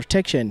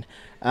protection.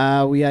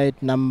 We are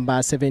at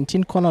number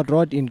 17 Conrad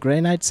Road in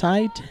Granite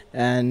Side,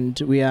 and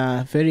we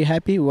are very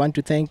happy. We want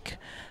to thank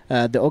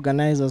the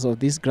organizers of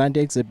this grand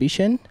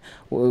exhibition.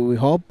 We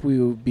hope we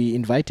will be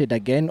invited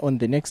again on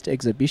the next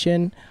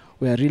exhibition.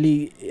 We are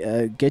really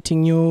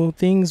getting new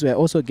things. We are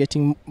also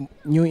getting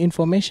new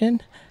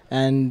information,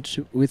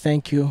 and we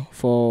thank you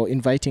for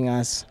inviting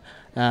us.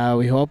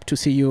 We hope to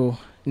see you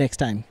next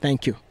time.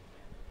 Thank you.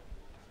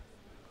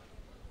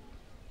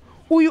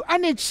 Uyu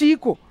ane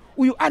chiko,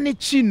 uyu ane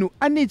chinu,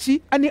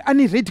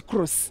 ane Red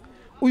Cross,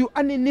 uyu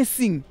ane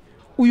nursing,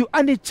 uyu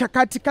ane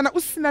chakati. Kana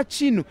usina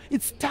chinu,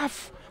 it's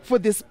tough for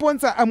the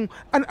sponsor.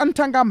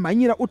 Antanga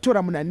manyira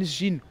utora muna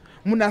nizhinu,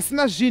 muna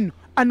sina zhinu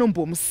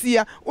anombo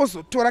musia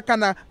ozotora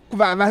kana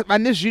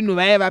vane zhinu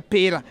vaya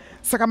vapera.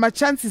 Saka ma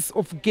chances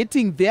of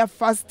getting there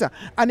faster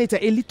aneta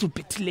a little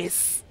bit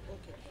less.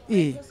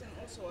 Okay.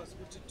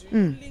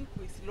 Link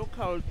with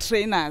local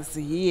trainers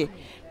here.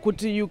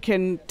 You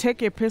can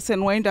take a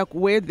person, wind up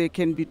where they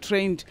can be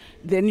trained,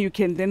 then you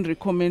can then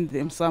recommend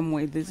them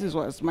somewhere. This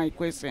was my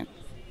question.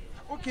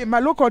 Okay, my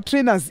local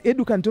trainers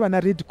edu kanto na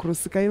Red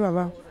Cross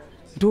kaivava.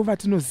 Ndo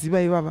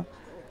vatinoziva ivava.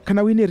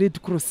 Kana wine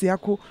Red Cross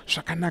yako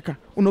zvakanaka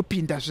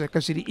unopinda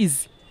zviri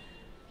easy.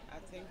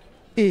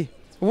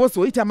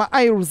 Vozoita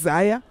ma-IELTS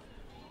aya.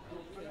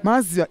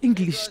 Maziva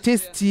English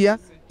test here.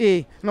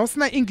 Na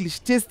usina English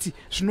test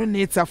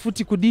zvinonetsa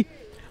futi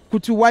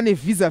kuti wane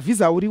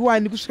visa uri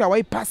wani kusvika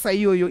waipasa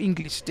iyoyo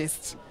English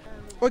test.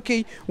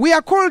 Okay, we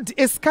are called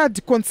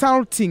Escad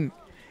Consulting.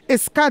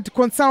 Escad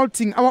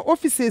Consulting. Our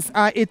offices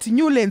are at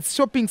Newlands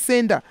Shopping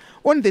Center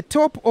on the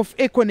top of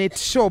Econet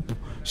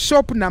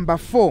shop number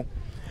 4.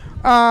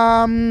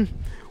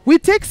 We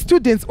take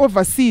students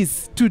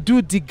overseas to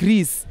do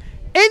degrees.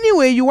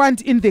 Anywhere you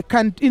want in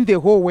the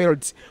whole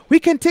world. We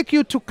can take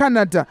you to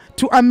Canada,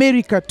 to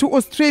America, to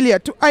Australia,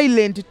 to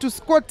Ireland, to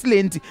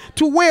Scotland,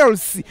 to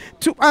Wales,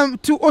 to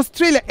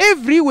Australia,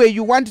 everywhere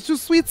you want, to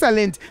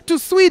Switzerland, to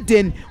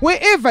Sweden,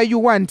 wherever you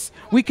want.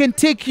 We can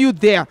take you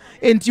there,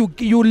 and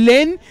you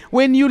learn.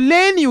 When you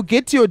learn, you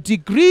get your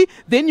degree,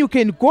 then you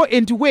can go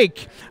and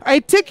work. I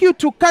take you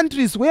to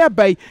countries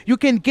whereby you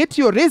can get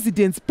your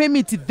residence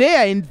permit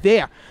there and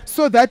there,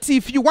 so that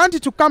if you want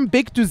to come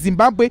back to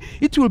Zimbabwe,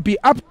 it will be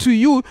up to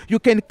you. You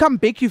can come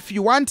back if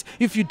you want.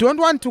 If you don't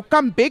want to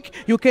come back,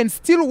 you can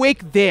still work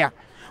there.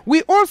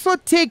 We also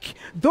take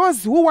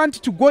those who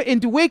want to go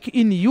and work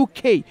in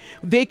UK.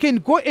 They can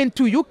go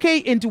into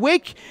UK and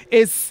work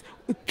as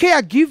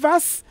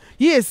caregivers.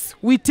 Yes,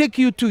 we take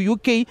you to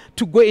UK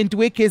to go and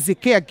work as a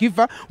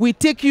caregiver. We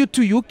take you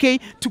to UK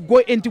to go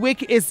and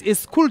work as a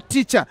school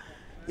teacher.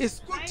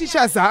 School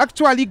teachers are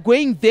actually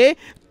going there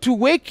to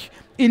work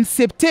in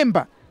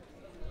September.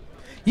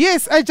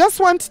 Yes, I just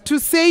want to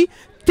say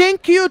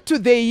thank you to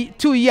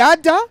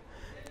Yadah.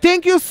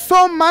 Thank you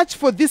so much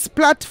for this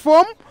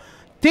platform.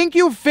 Thank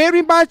you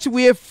very much.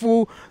 We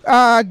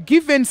have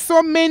given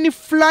so many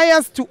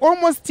flyers to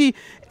almost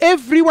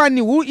everyone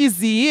who is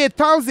here,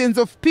 thousands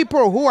of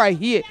people who are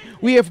here.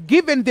 We have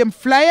given them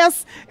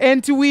flyers,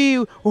 and we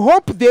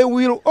hope they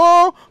will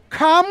all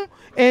come,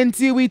 and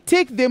we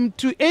take them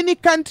to any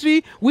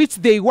country which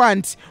they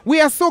want.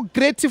 We are so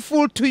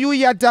grateful to you,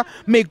 Yadah.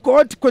 May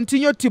God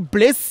continue to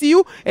bless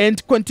you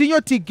and continue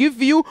to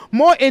give you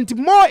more and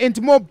more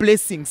and more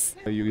blessings.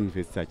 You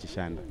invest at the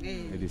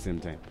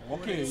same time.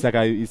 Okay.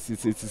 Saka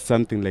it's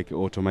something like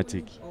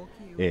automatic.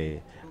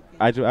 Okay.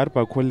 Ari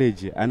pa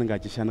college anenge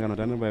achishanda kana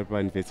kuti anenge pa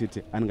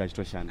university anenge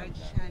achitoshanda.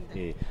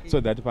 So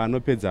that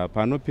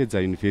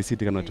panopedza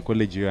university kana kuti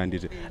college yo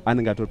anditi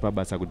anenge atori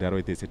pabasa kudhara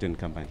with a certain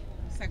company.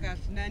 Saka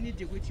nani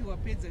kuti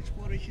wapedza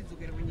chikoro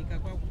chidzokera kunyika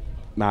kwako.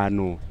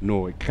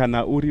 No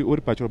kana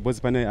uri pachikoro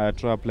bosi pane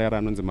atoapplyera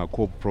anonzi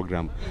macope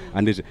program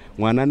anditi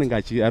mwana anenge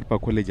ari pa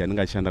college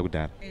anenge achishanda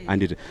kudhara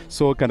anditi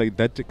so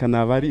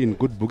kana vari in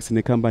good books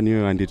necompany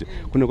iyoyo anditi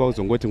kune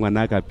kwakuzongoti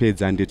mwana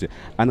akapedza anditi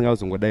anenge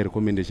akuzongoda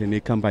recommendation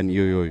necompany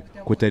iyoyoyo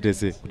kuti aite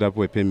se kuti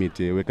apiwe permit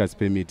workers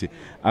permit.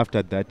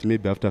 After that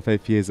maybe after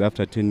 5 years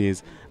after 10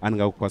 years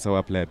anenge akukwanisa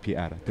kuapply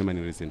PR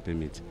permanent resident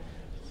permit.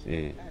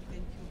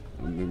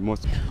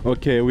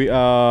 Okay, we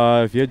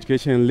are the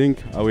education link.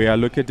 We are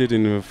located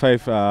in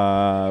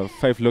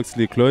 5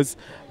 Loxley Close,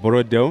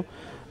 Borodale,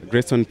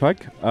 Greystone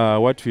Park.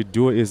 What we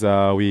do is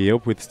we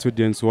help with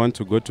students who want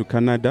to go to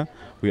Canada.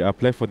 We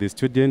apply for the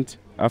student.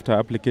 After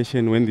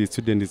application, when the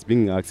student is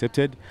being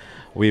accepted,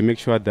 we make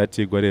sure that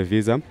he got a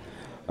visa.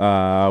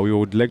 We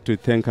would like to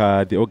thank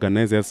the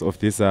organizers of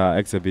this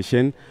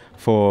exhibition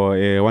for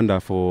a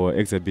wonderful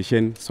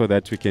exhibition so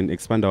that we can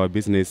expand our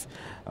business.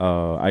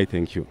 I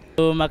thank you.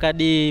 So,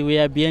 Makadi, we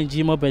are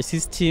BNG Mobile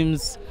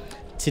Systems.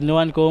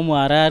 Tinowanikwa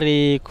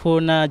muHarare,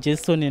 Kona,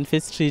 Jason and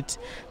First Street.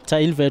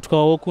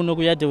 Tainvitwawo kuno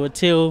ku Yadah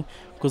Hotel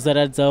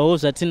kuzaradzawo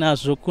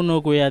zvatinazvo kuno.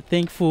 We are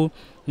thankful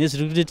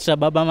nezviri kuitira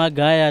Baba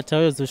Magaya.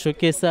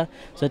 Tauzoshokesa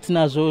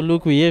zvatinazvo.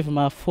 Look, we have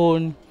my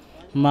phone,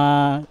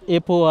 my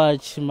Apple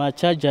Watch, my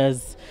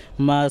chargers,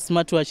 my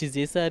smartwatches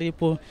zvese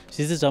aripo.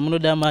 Zvese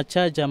zvamunoda, my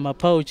charger, my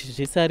pouch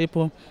zvese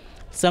aripo.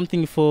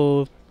 Something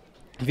for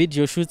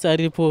video shoots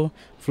aripo,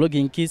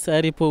 vlogging kits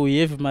aripo. We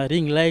have my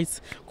ring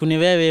lights. Kune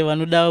veve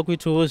vanoda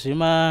kuitawo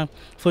zvema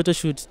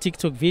photoshoot,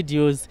 TikTok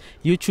videos,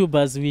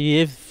 YouTubers, we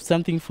have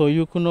something for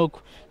you kunoku.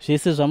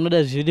 Zvese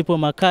zvamunoda zviripo,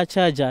 my car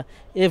charger,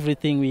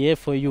 everything we have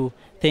for you.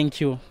 Thank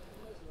you.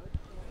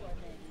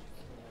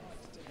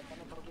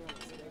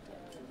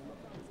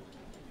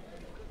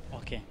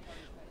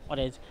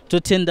 Alright.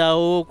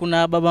 Totendawo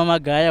kuna Baba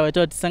Magaya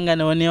waita kuti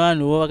tisanganewo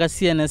nevanhuwo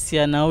vakasiyana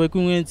siyanawo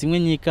vekumwe dzimwe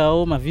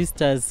nyikawo,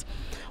 mavisitors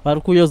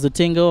vari kuuya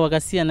kuzotengawo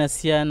vakasiyana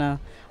siyana.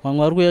 Vamwe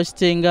vari kuuya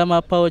vachitenga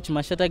mapouch,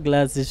 mashata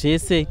glass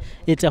zvese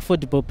at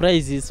affordable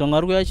prices. Vamwe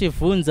vari kuuya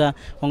vachibvunza,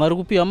 vamwe vari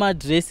kupiwa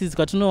maadresses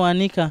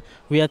kwatinowanika.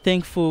 We are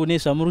thankful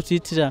nezvamuri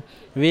kutiitira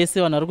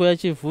vese vanhu vari kuuya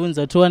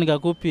vachibvunza. Towanika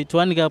kupi?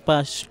 Towanika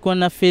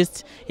paShikona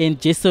First and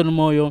Jason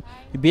Moyo.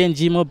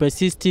 BNG Mobile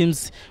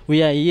Systems,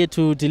 we are here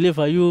to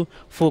deliver you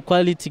for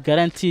quality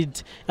guaranteed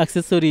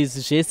accessories.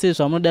 Zvese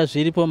zvamunoda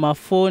zviripo, my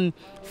phone,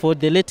 for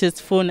the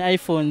latest phone,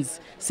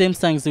 iPhones,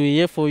 Samsungs, we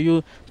here for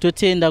you.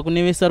 Totenda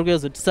kune vese vari kuuya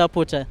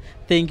kuzotisapota.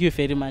 Thank you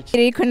very much.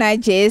 Kuna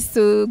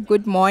Jesu,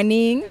 good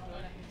morning.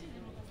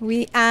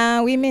 We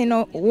are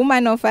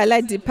women of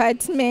Allah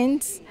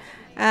department.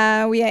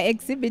 We are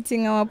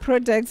exhibiting our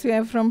products. We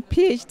are from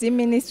PhD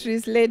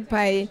Ministries led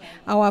by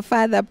our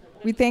father.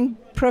 We thank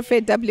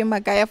Prophet W.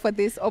 Magaya for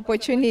this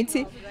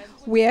opportunity.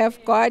 We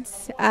have got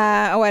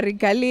our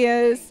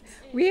regalias.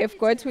 We have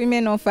got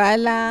Women of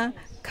Allah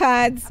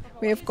cards.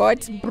 We have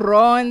got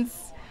bronze.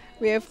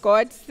 We have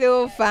got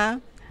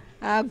silver,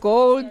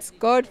 gold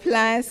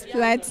plus,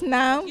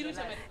 platinum.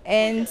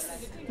 And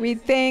we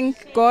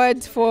thank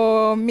God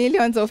for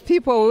millions of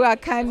people who are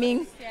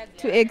coming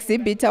to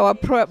exhibit our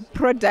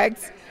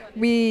products.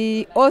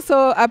 We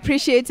also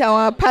appreciate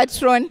our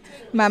patron,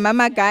 Mama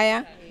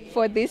Magaya,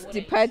 for this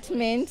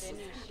department.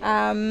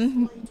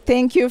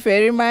 Thank you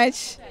very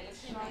much.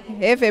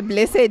 Have a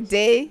blessed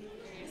day.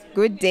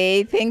 Good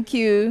day. Thank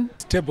you.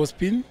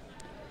 Tablespin.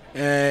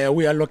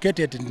 We are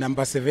located in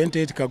number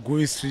 78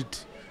 Kagui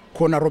Street,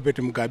 corner Robert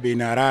Mugabe in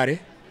Harare.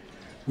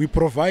 We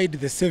provide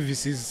the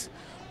services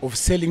of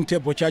selling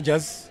table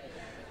chargers,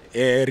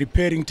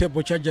 repairing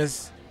table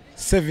chargers,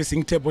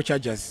 servicing table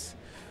chargers.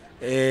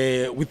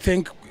 We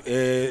thank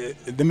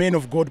the man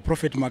of God,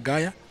 Prophet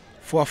Magaya,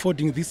 for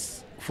affording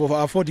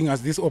us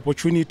this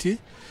opportunity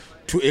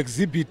to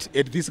exhibit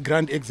at this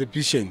grand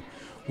exhibition.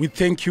 We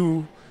thank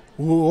you.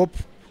 We hope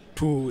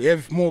to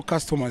have more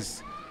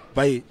customers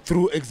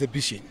through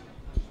exhibition.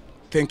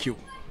 Thank you.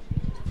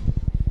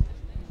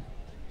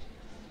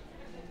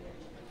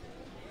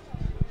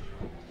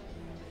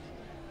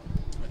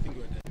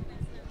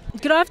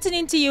 Good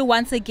afternoon to you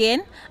once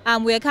again.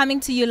 We are coming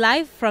to you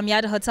live from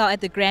Yadah Hotel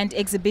at the Grand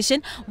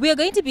Exhibition. We are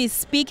going to be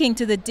speaking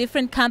to the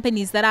different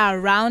companies that are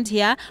around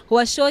here who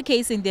are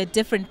showcasing their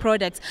different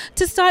products.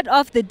 To start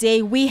off the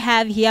day, we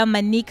have here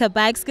Manika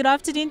Bikes. Good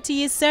afternoon to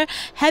you, sir.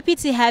 Happy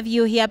to have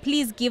you here.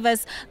 Please give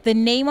us the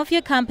name of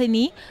your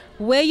company,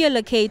 where you're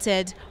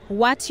located,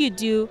 what you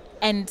do,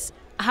 and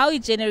how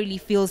it generally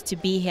feels to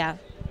be here.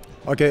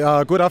 Okay,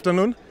 good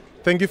afternoon.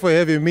 Thank you for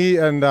having me,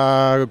 and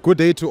good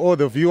day to all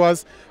the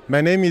viewers. My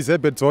name is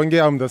Ebed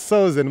Zonge. I'm the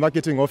Sales and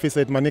Marketing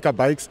Officer at Manika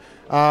Bikes.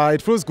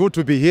 It feels good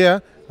to be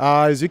here.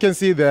 As you can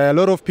see, there are a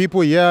lot of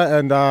people here,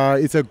 and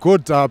it's a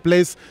good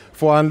place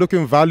for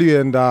unlocking value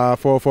and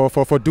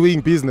for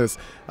doing business.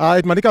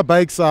 At Manika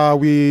Bikes,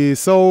 we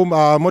sell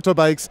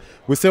motorbikes,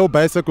 we sell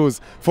bicycles.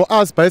 For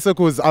us,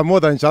 bicycles are more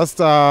than just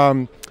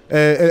an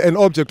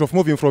object of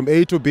moving from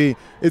A to B.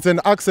 It's an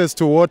access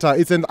to water.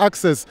 It's an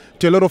access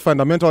to a lot of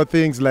fundamental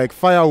things like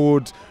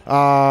firewood,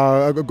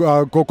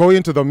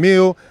 going to the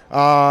mill.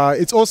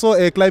 It's also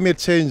a climate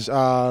change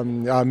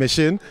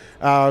machine.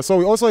 So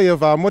we also have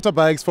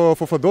motorbikes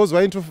for those who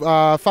are into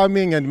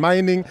farming and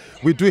mining.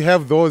 We do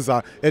have those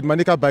at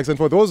Manika Bikes. And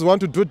for those who want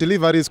to do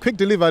deliveries, quick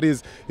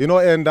deliveries, you know,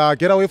 and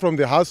get away from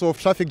the hassle of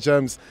traffic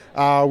jams,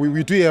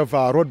 we do have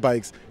road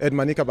bikes at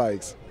Manika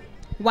Bikes.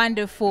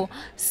 Wonderful.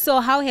 So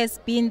how has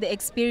been the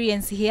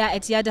experience here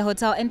at Yadah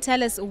Hotel, and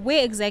tell us,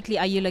 where exactly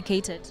are you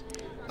located?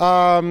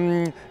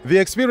 The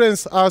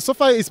experience so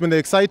far it's been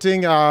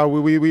exciting.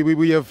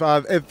 We have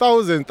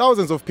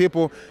thousands of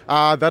people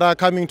that are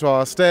coming to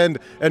our stand,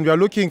 and we are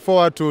looking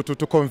forward to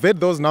convert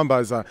those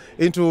numbers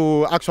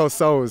into actual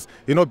sales.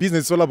 You know,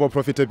 business is all about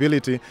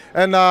profitability.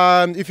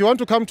 And if you want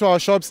to come to our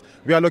shops,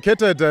 we are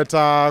located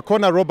at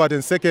corner Robert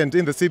and 2nd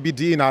in the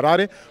CBD in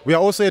Harare. We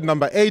are also at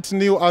number 8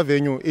 New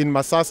Avenue in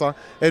Masasa,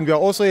 and we are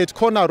also at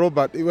corner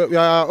Robert. We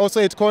are also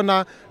at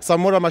corner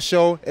Samora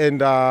Machel and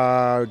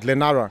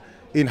Glenara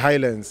in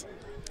Highlands.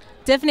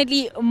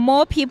 Definitely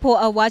more people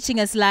are watching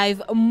us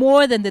live,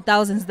 more than the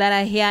thousands that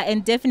are here,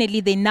 and definitely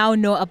they now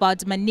know about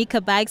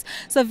Manika Bikes.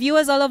 So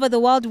viewers all over the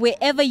world,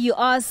 wherever you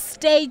are,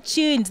 stay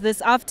tuned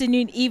this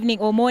afternoon, evening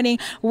or morning,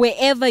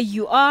 wherever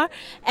you are,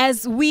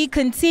 as we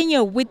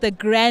continue with the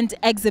grand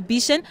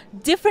exhibition.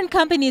 Different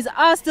companies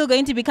are still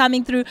going to be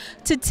coming through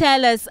to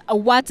tell us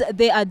what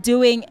they are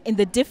doing in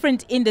the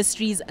different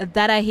industries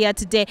that are here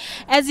today.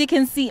 As you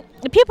can see,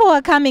 people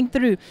are coming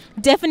through.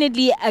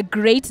 Definitely a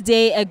great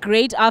day, a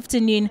great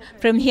afternoon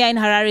from here in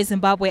Harare,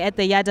 Zimbabwe at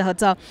the Yadah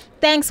Hotel.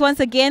 Thanks once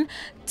again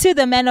to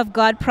the man of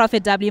God,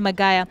 Prophet W.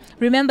 Magaya.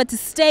 Remember to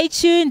stay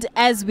tuned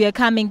as we are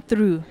coming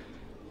through.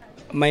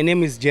 My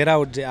name is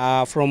Gerald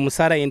from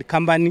Musara and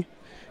Company.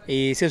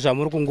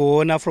 Sezvamuri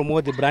kungoona from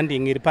all the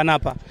branding iri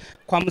panapa.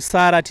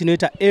 Kwamusara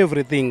tinoita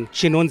everything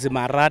chinonzi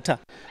marata.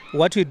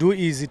 What we do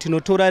is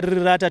tinotora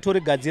riri rata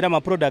torigadzira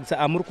maproducts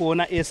amuri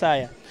kuona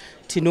esaya.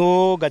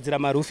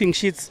 Tinogadzira roofing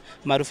sheets.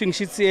 Roofing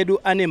sheets edu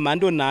ane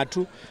mhando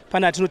nhatu.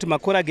 Pane atinoti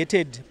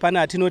corrugated, pane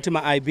atinoti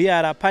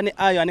IBR, pane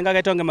ayo anenge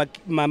akaita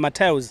kunge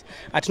tiles,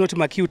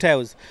 atinoti Q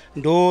tiles.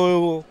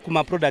 Ndo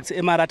kuma products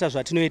emarata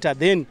zvatinoita.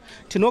 Then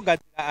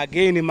tinogadzira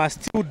again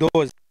steel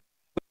doors.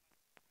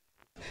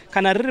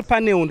 Kana riri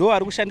panel ndo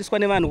ari kushandiswa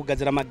nevanhu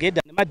kugadzira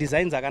magedha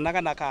nemadesigns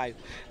akanaka ayo.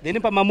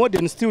 Then pama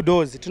modern steel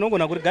doors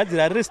tinogona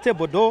kurigadzira riri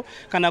stable door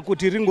kana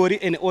kuti ringori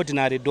an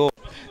ordinary door.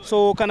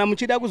 So kana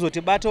muchida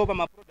kuzotibatawo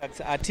pama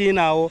products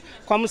atinawo,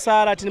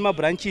 kwamusara tine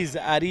mabranches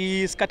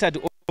ari scattered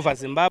all over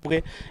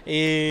Zimbabwe.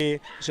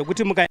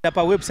 Zvekuti mukaenda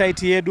pa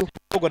website yedu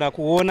munogona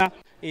kuona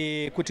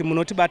kuti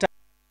munotibata.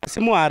 Asi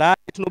muHarare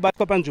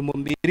tinobatwa panzvimbo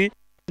mbiri.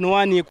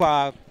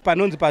 Tinowanikwa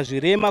panonzi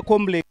paZvirema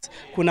complex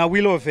kuna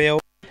Willowvale.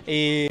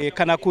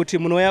 Kana kuti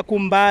munoya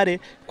kuMbare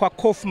kwa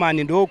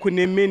Kaufman ndo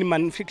kune main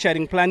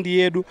manufacturing plant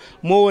yedu.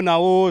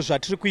 Moonawo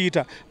zvatiri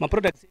kuita.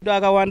 Maproducts edu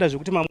akawanda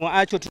zvekuti mamwe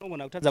acho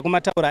tinogona kutadza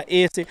kumataura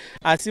ese,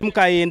 asi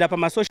mukaenda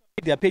pama social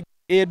media page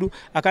edu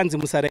akanzi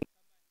Musara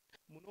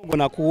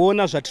munogona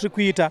kuona zvatiri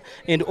kuita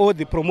and all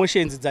the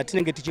promotions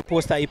dzatinenge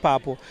tichiposta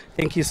ipapo.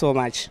 Thank you so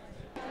much.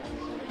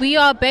 We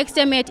are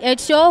Baxtermet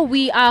Edshaw.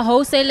 We are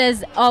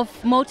wholesalers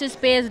of motor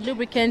spares,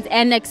 lubricants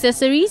and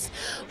accessories.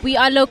 We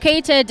are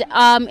located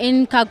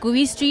in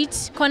Kagui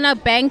Street, Corner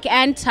Bank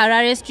and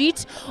Harare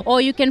Street,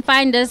 or you can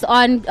find us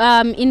on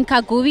in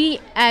Kagui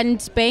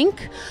and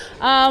Bank.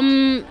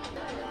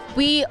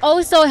 We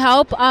also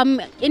help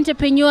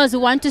entrepreneurs who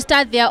want to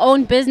start their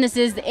own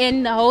businesses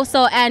in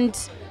wholesale and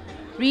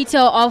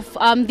retail of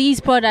these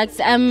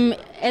products.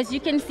 As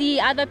you can see,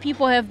 other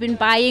people have been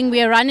buying.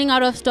 We are running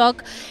out of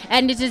stock,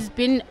 and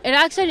it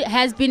actually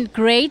has been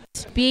great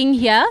being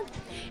here.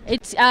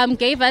 It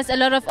gave us a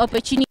lot of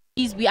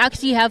opportunities. We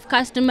actually have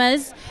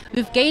customers.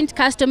 We've gained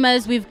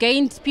customers. We've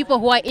gained people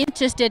who are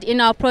interested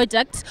in our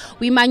products.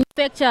 We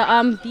manufacture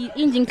the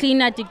engine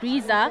cleaner,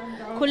 degreaser,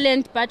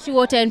 coolant, battery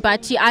water, and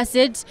battery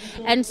acid.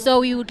 And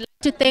so we would like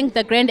to thank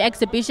the Grand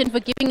Exhibition for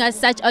giving us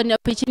such an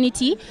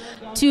opportunity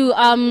to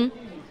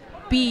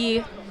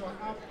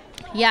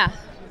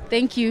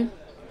thank you.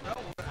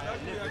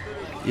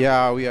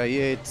 Yeah, we are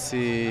here at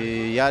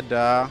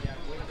Yadah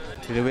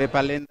to the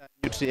Palenda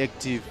Nutri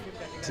Active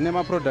tine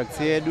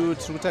maproducts edu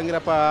tiri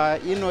kutangira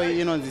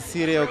inonzi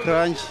cereal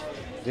crunch,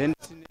 then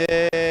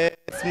tine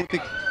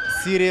smoothie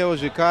cereal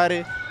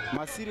zvekare.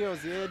 Macereals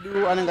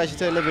edu anenge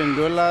achiita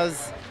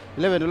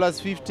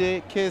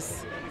 $11.50 case,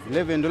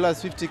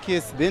 $11.50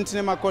 case. Then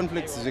tine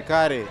macornflakes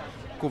zvekare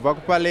kubva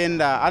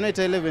kupalenda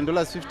anoita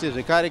 $11.50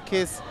 zvekare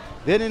case.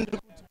 Then ndiri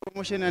kuti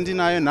promotion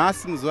yandinayo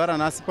nhasi muzuva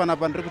ranhasi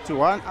panapa ndiri kuti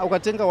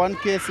ukatenga 1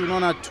 case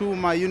unoona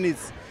 2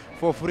 units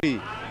for free.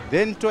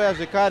 Then toya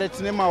zvekare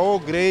tine whole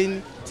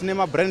grain,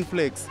 tine brain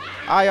flakes.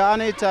 Aya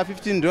anoita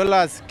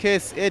 $15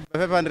 case 8 by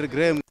 500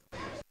 grams.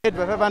 8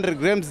 by 500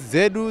 grams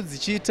zedu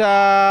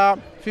dzichiita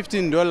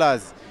 $15.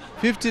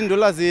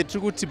 $15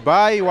 yetiri kuti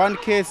buy 1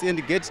 case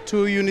and get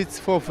 2 units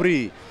for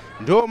free.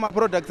 Ndo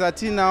maproducts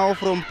atinawo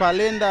from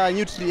Palenda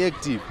Nutri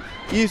Active.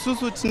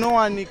 Isusu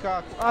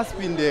tinowanika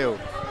Aspindale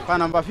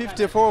panumber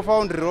 54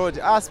 Found Road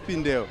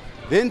Aspindale.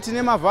 Then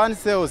tine van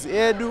sales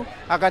edu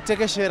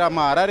akatekeshera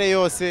maHarare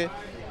yose.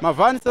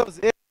 Van sales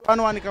edu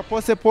anowanika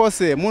pose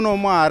pose muno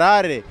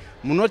muHarare.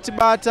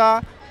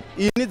 Munotibata.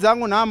 Ini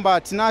dzangu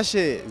namba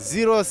tinashe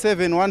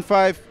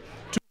 0715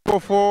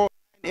 244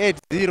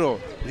 980.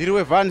 Ndiri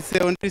wevan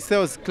sale, ndiri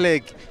sales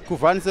clerk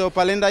kuvan sale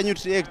Palenda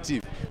Nutri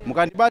Active.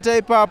 Mukandibata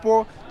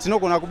ipapo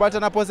tinogona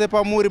kubatana pose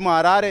pamuri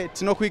muHarare,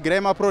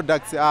 tinokuigirai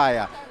maproducts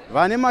aya.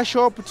 Vane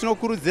mashop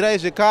tinokurudzirai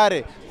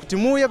zvekare kuti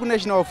muuye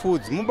kuNational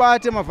Foods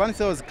mubate van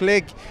sales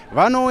clerk,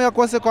 vanouya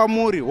kwose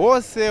kwamuri.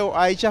 Wholesale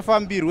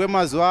haichafambirwe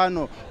mazuva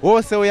ano,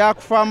 wholesale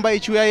yakufamba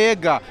ichiuya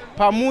yega.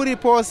 Pamuri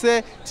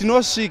pose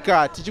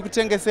tinosvika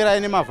tichikutengeserai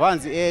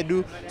nemavhanzi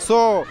edu.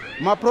 So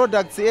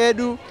maproducts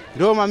edu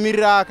ndo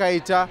mamirira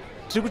akaita.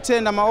 Tiri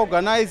kutenda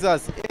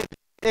maorganizers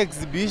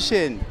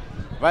exhibition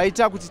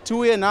vaita kuti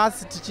tiuye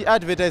nhasi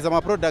tichiadvertise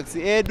maproducts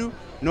edu,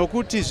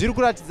 nokuti zviri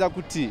kuratidza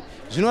kuti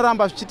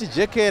zvinoramba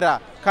zvichitijekera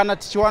kana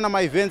tichiwana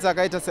maevents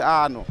akaita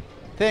seano.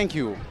 Thank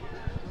you.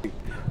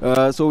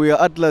 So we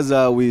are Atlas,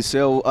 we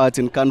sell art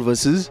and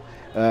canvases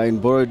in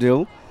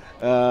Borrowdale.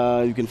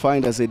 You can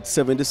find us at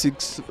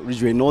 76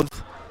 Ridgeway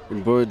North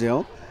in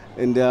Borrowdale.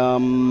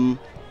 And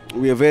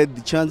we have had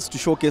the chance to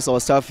showcase our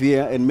stuff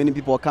here, and many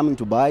people are coming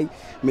to buy.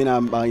 Many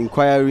are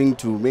inquiring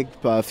to make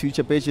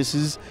future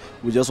purchases.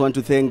 We just want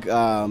to thank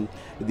the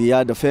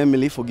Yadah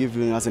family for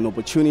giving us an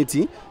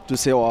opportunity to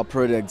sell our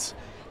products.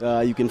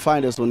 You can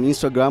find us on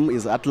Instagram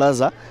is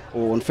Atlaza,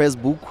 or on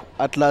Facebook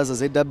Atlaza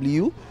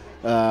ZW.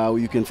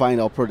 You can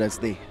find our products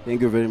there.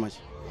 Thank you very much.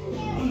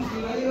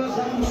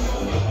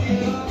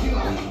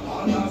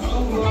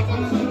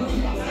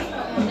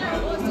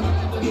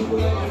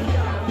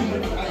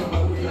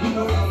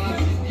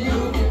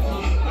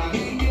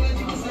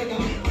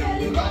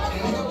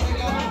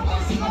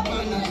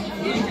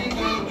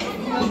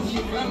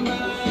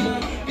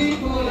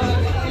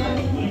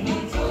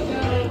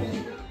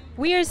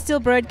 We are still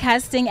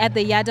broadcasting at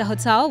the Yadah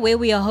Hotel, where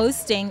we are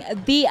hosting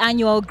the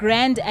annual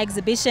Grand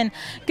Exhibition.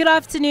 Good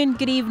afternoon,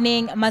 good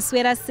evening,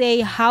 Maswera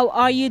say, how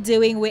are you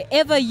doing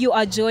wherever you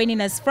are joining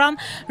us from?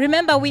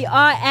 Remember, we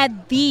are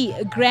at the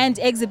Grand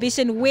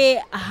Exhibition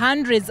where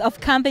hundreds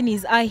of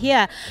companies are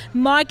here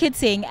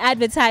marketing,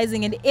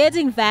 advertising, and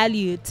adding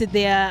value to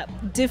their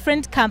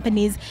different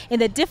companies in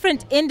the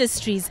different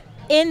industries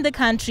in the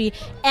country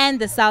and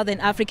the Southern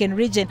African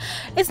region.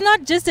 It's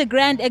not just a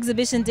grand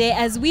exhibition day,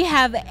 as we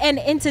have an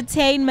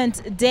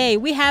entertainment day.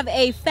 We have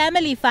a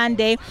family fun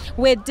day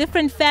where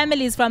different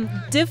families from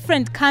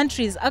different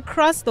countries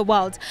across the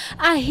world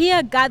are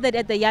here gathered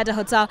at the Yadah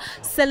Hotel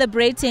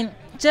celebrating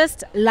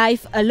just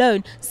life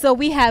alone. So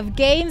we have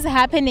games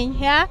happening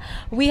here,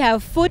 we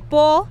have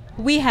football,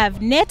 we have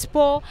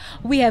netball,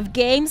 we have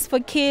games for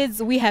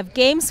kids, we have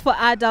games for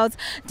adults.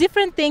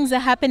 Different things are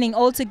happening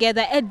all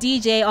together. A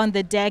DJ on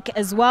the deck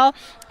as well,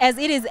 as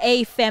it is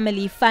a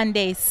family fun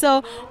day.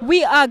 So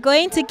we are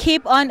going to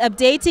keep on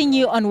updating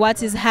you on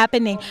what is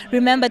happening.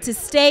 Remember to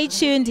stay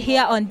tuned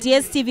here on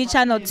DSTV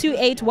channel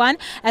 281,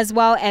 as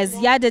well as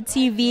Yadah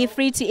TV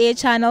free-to-air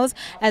channels,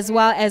 as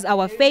well as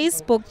our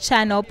Facebook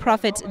channel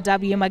Prophet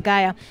W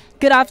Magaya.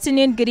 Good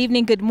afternoon, good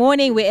evening, good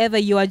morning, wherever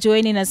you are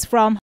joining us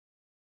from.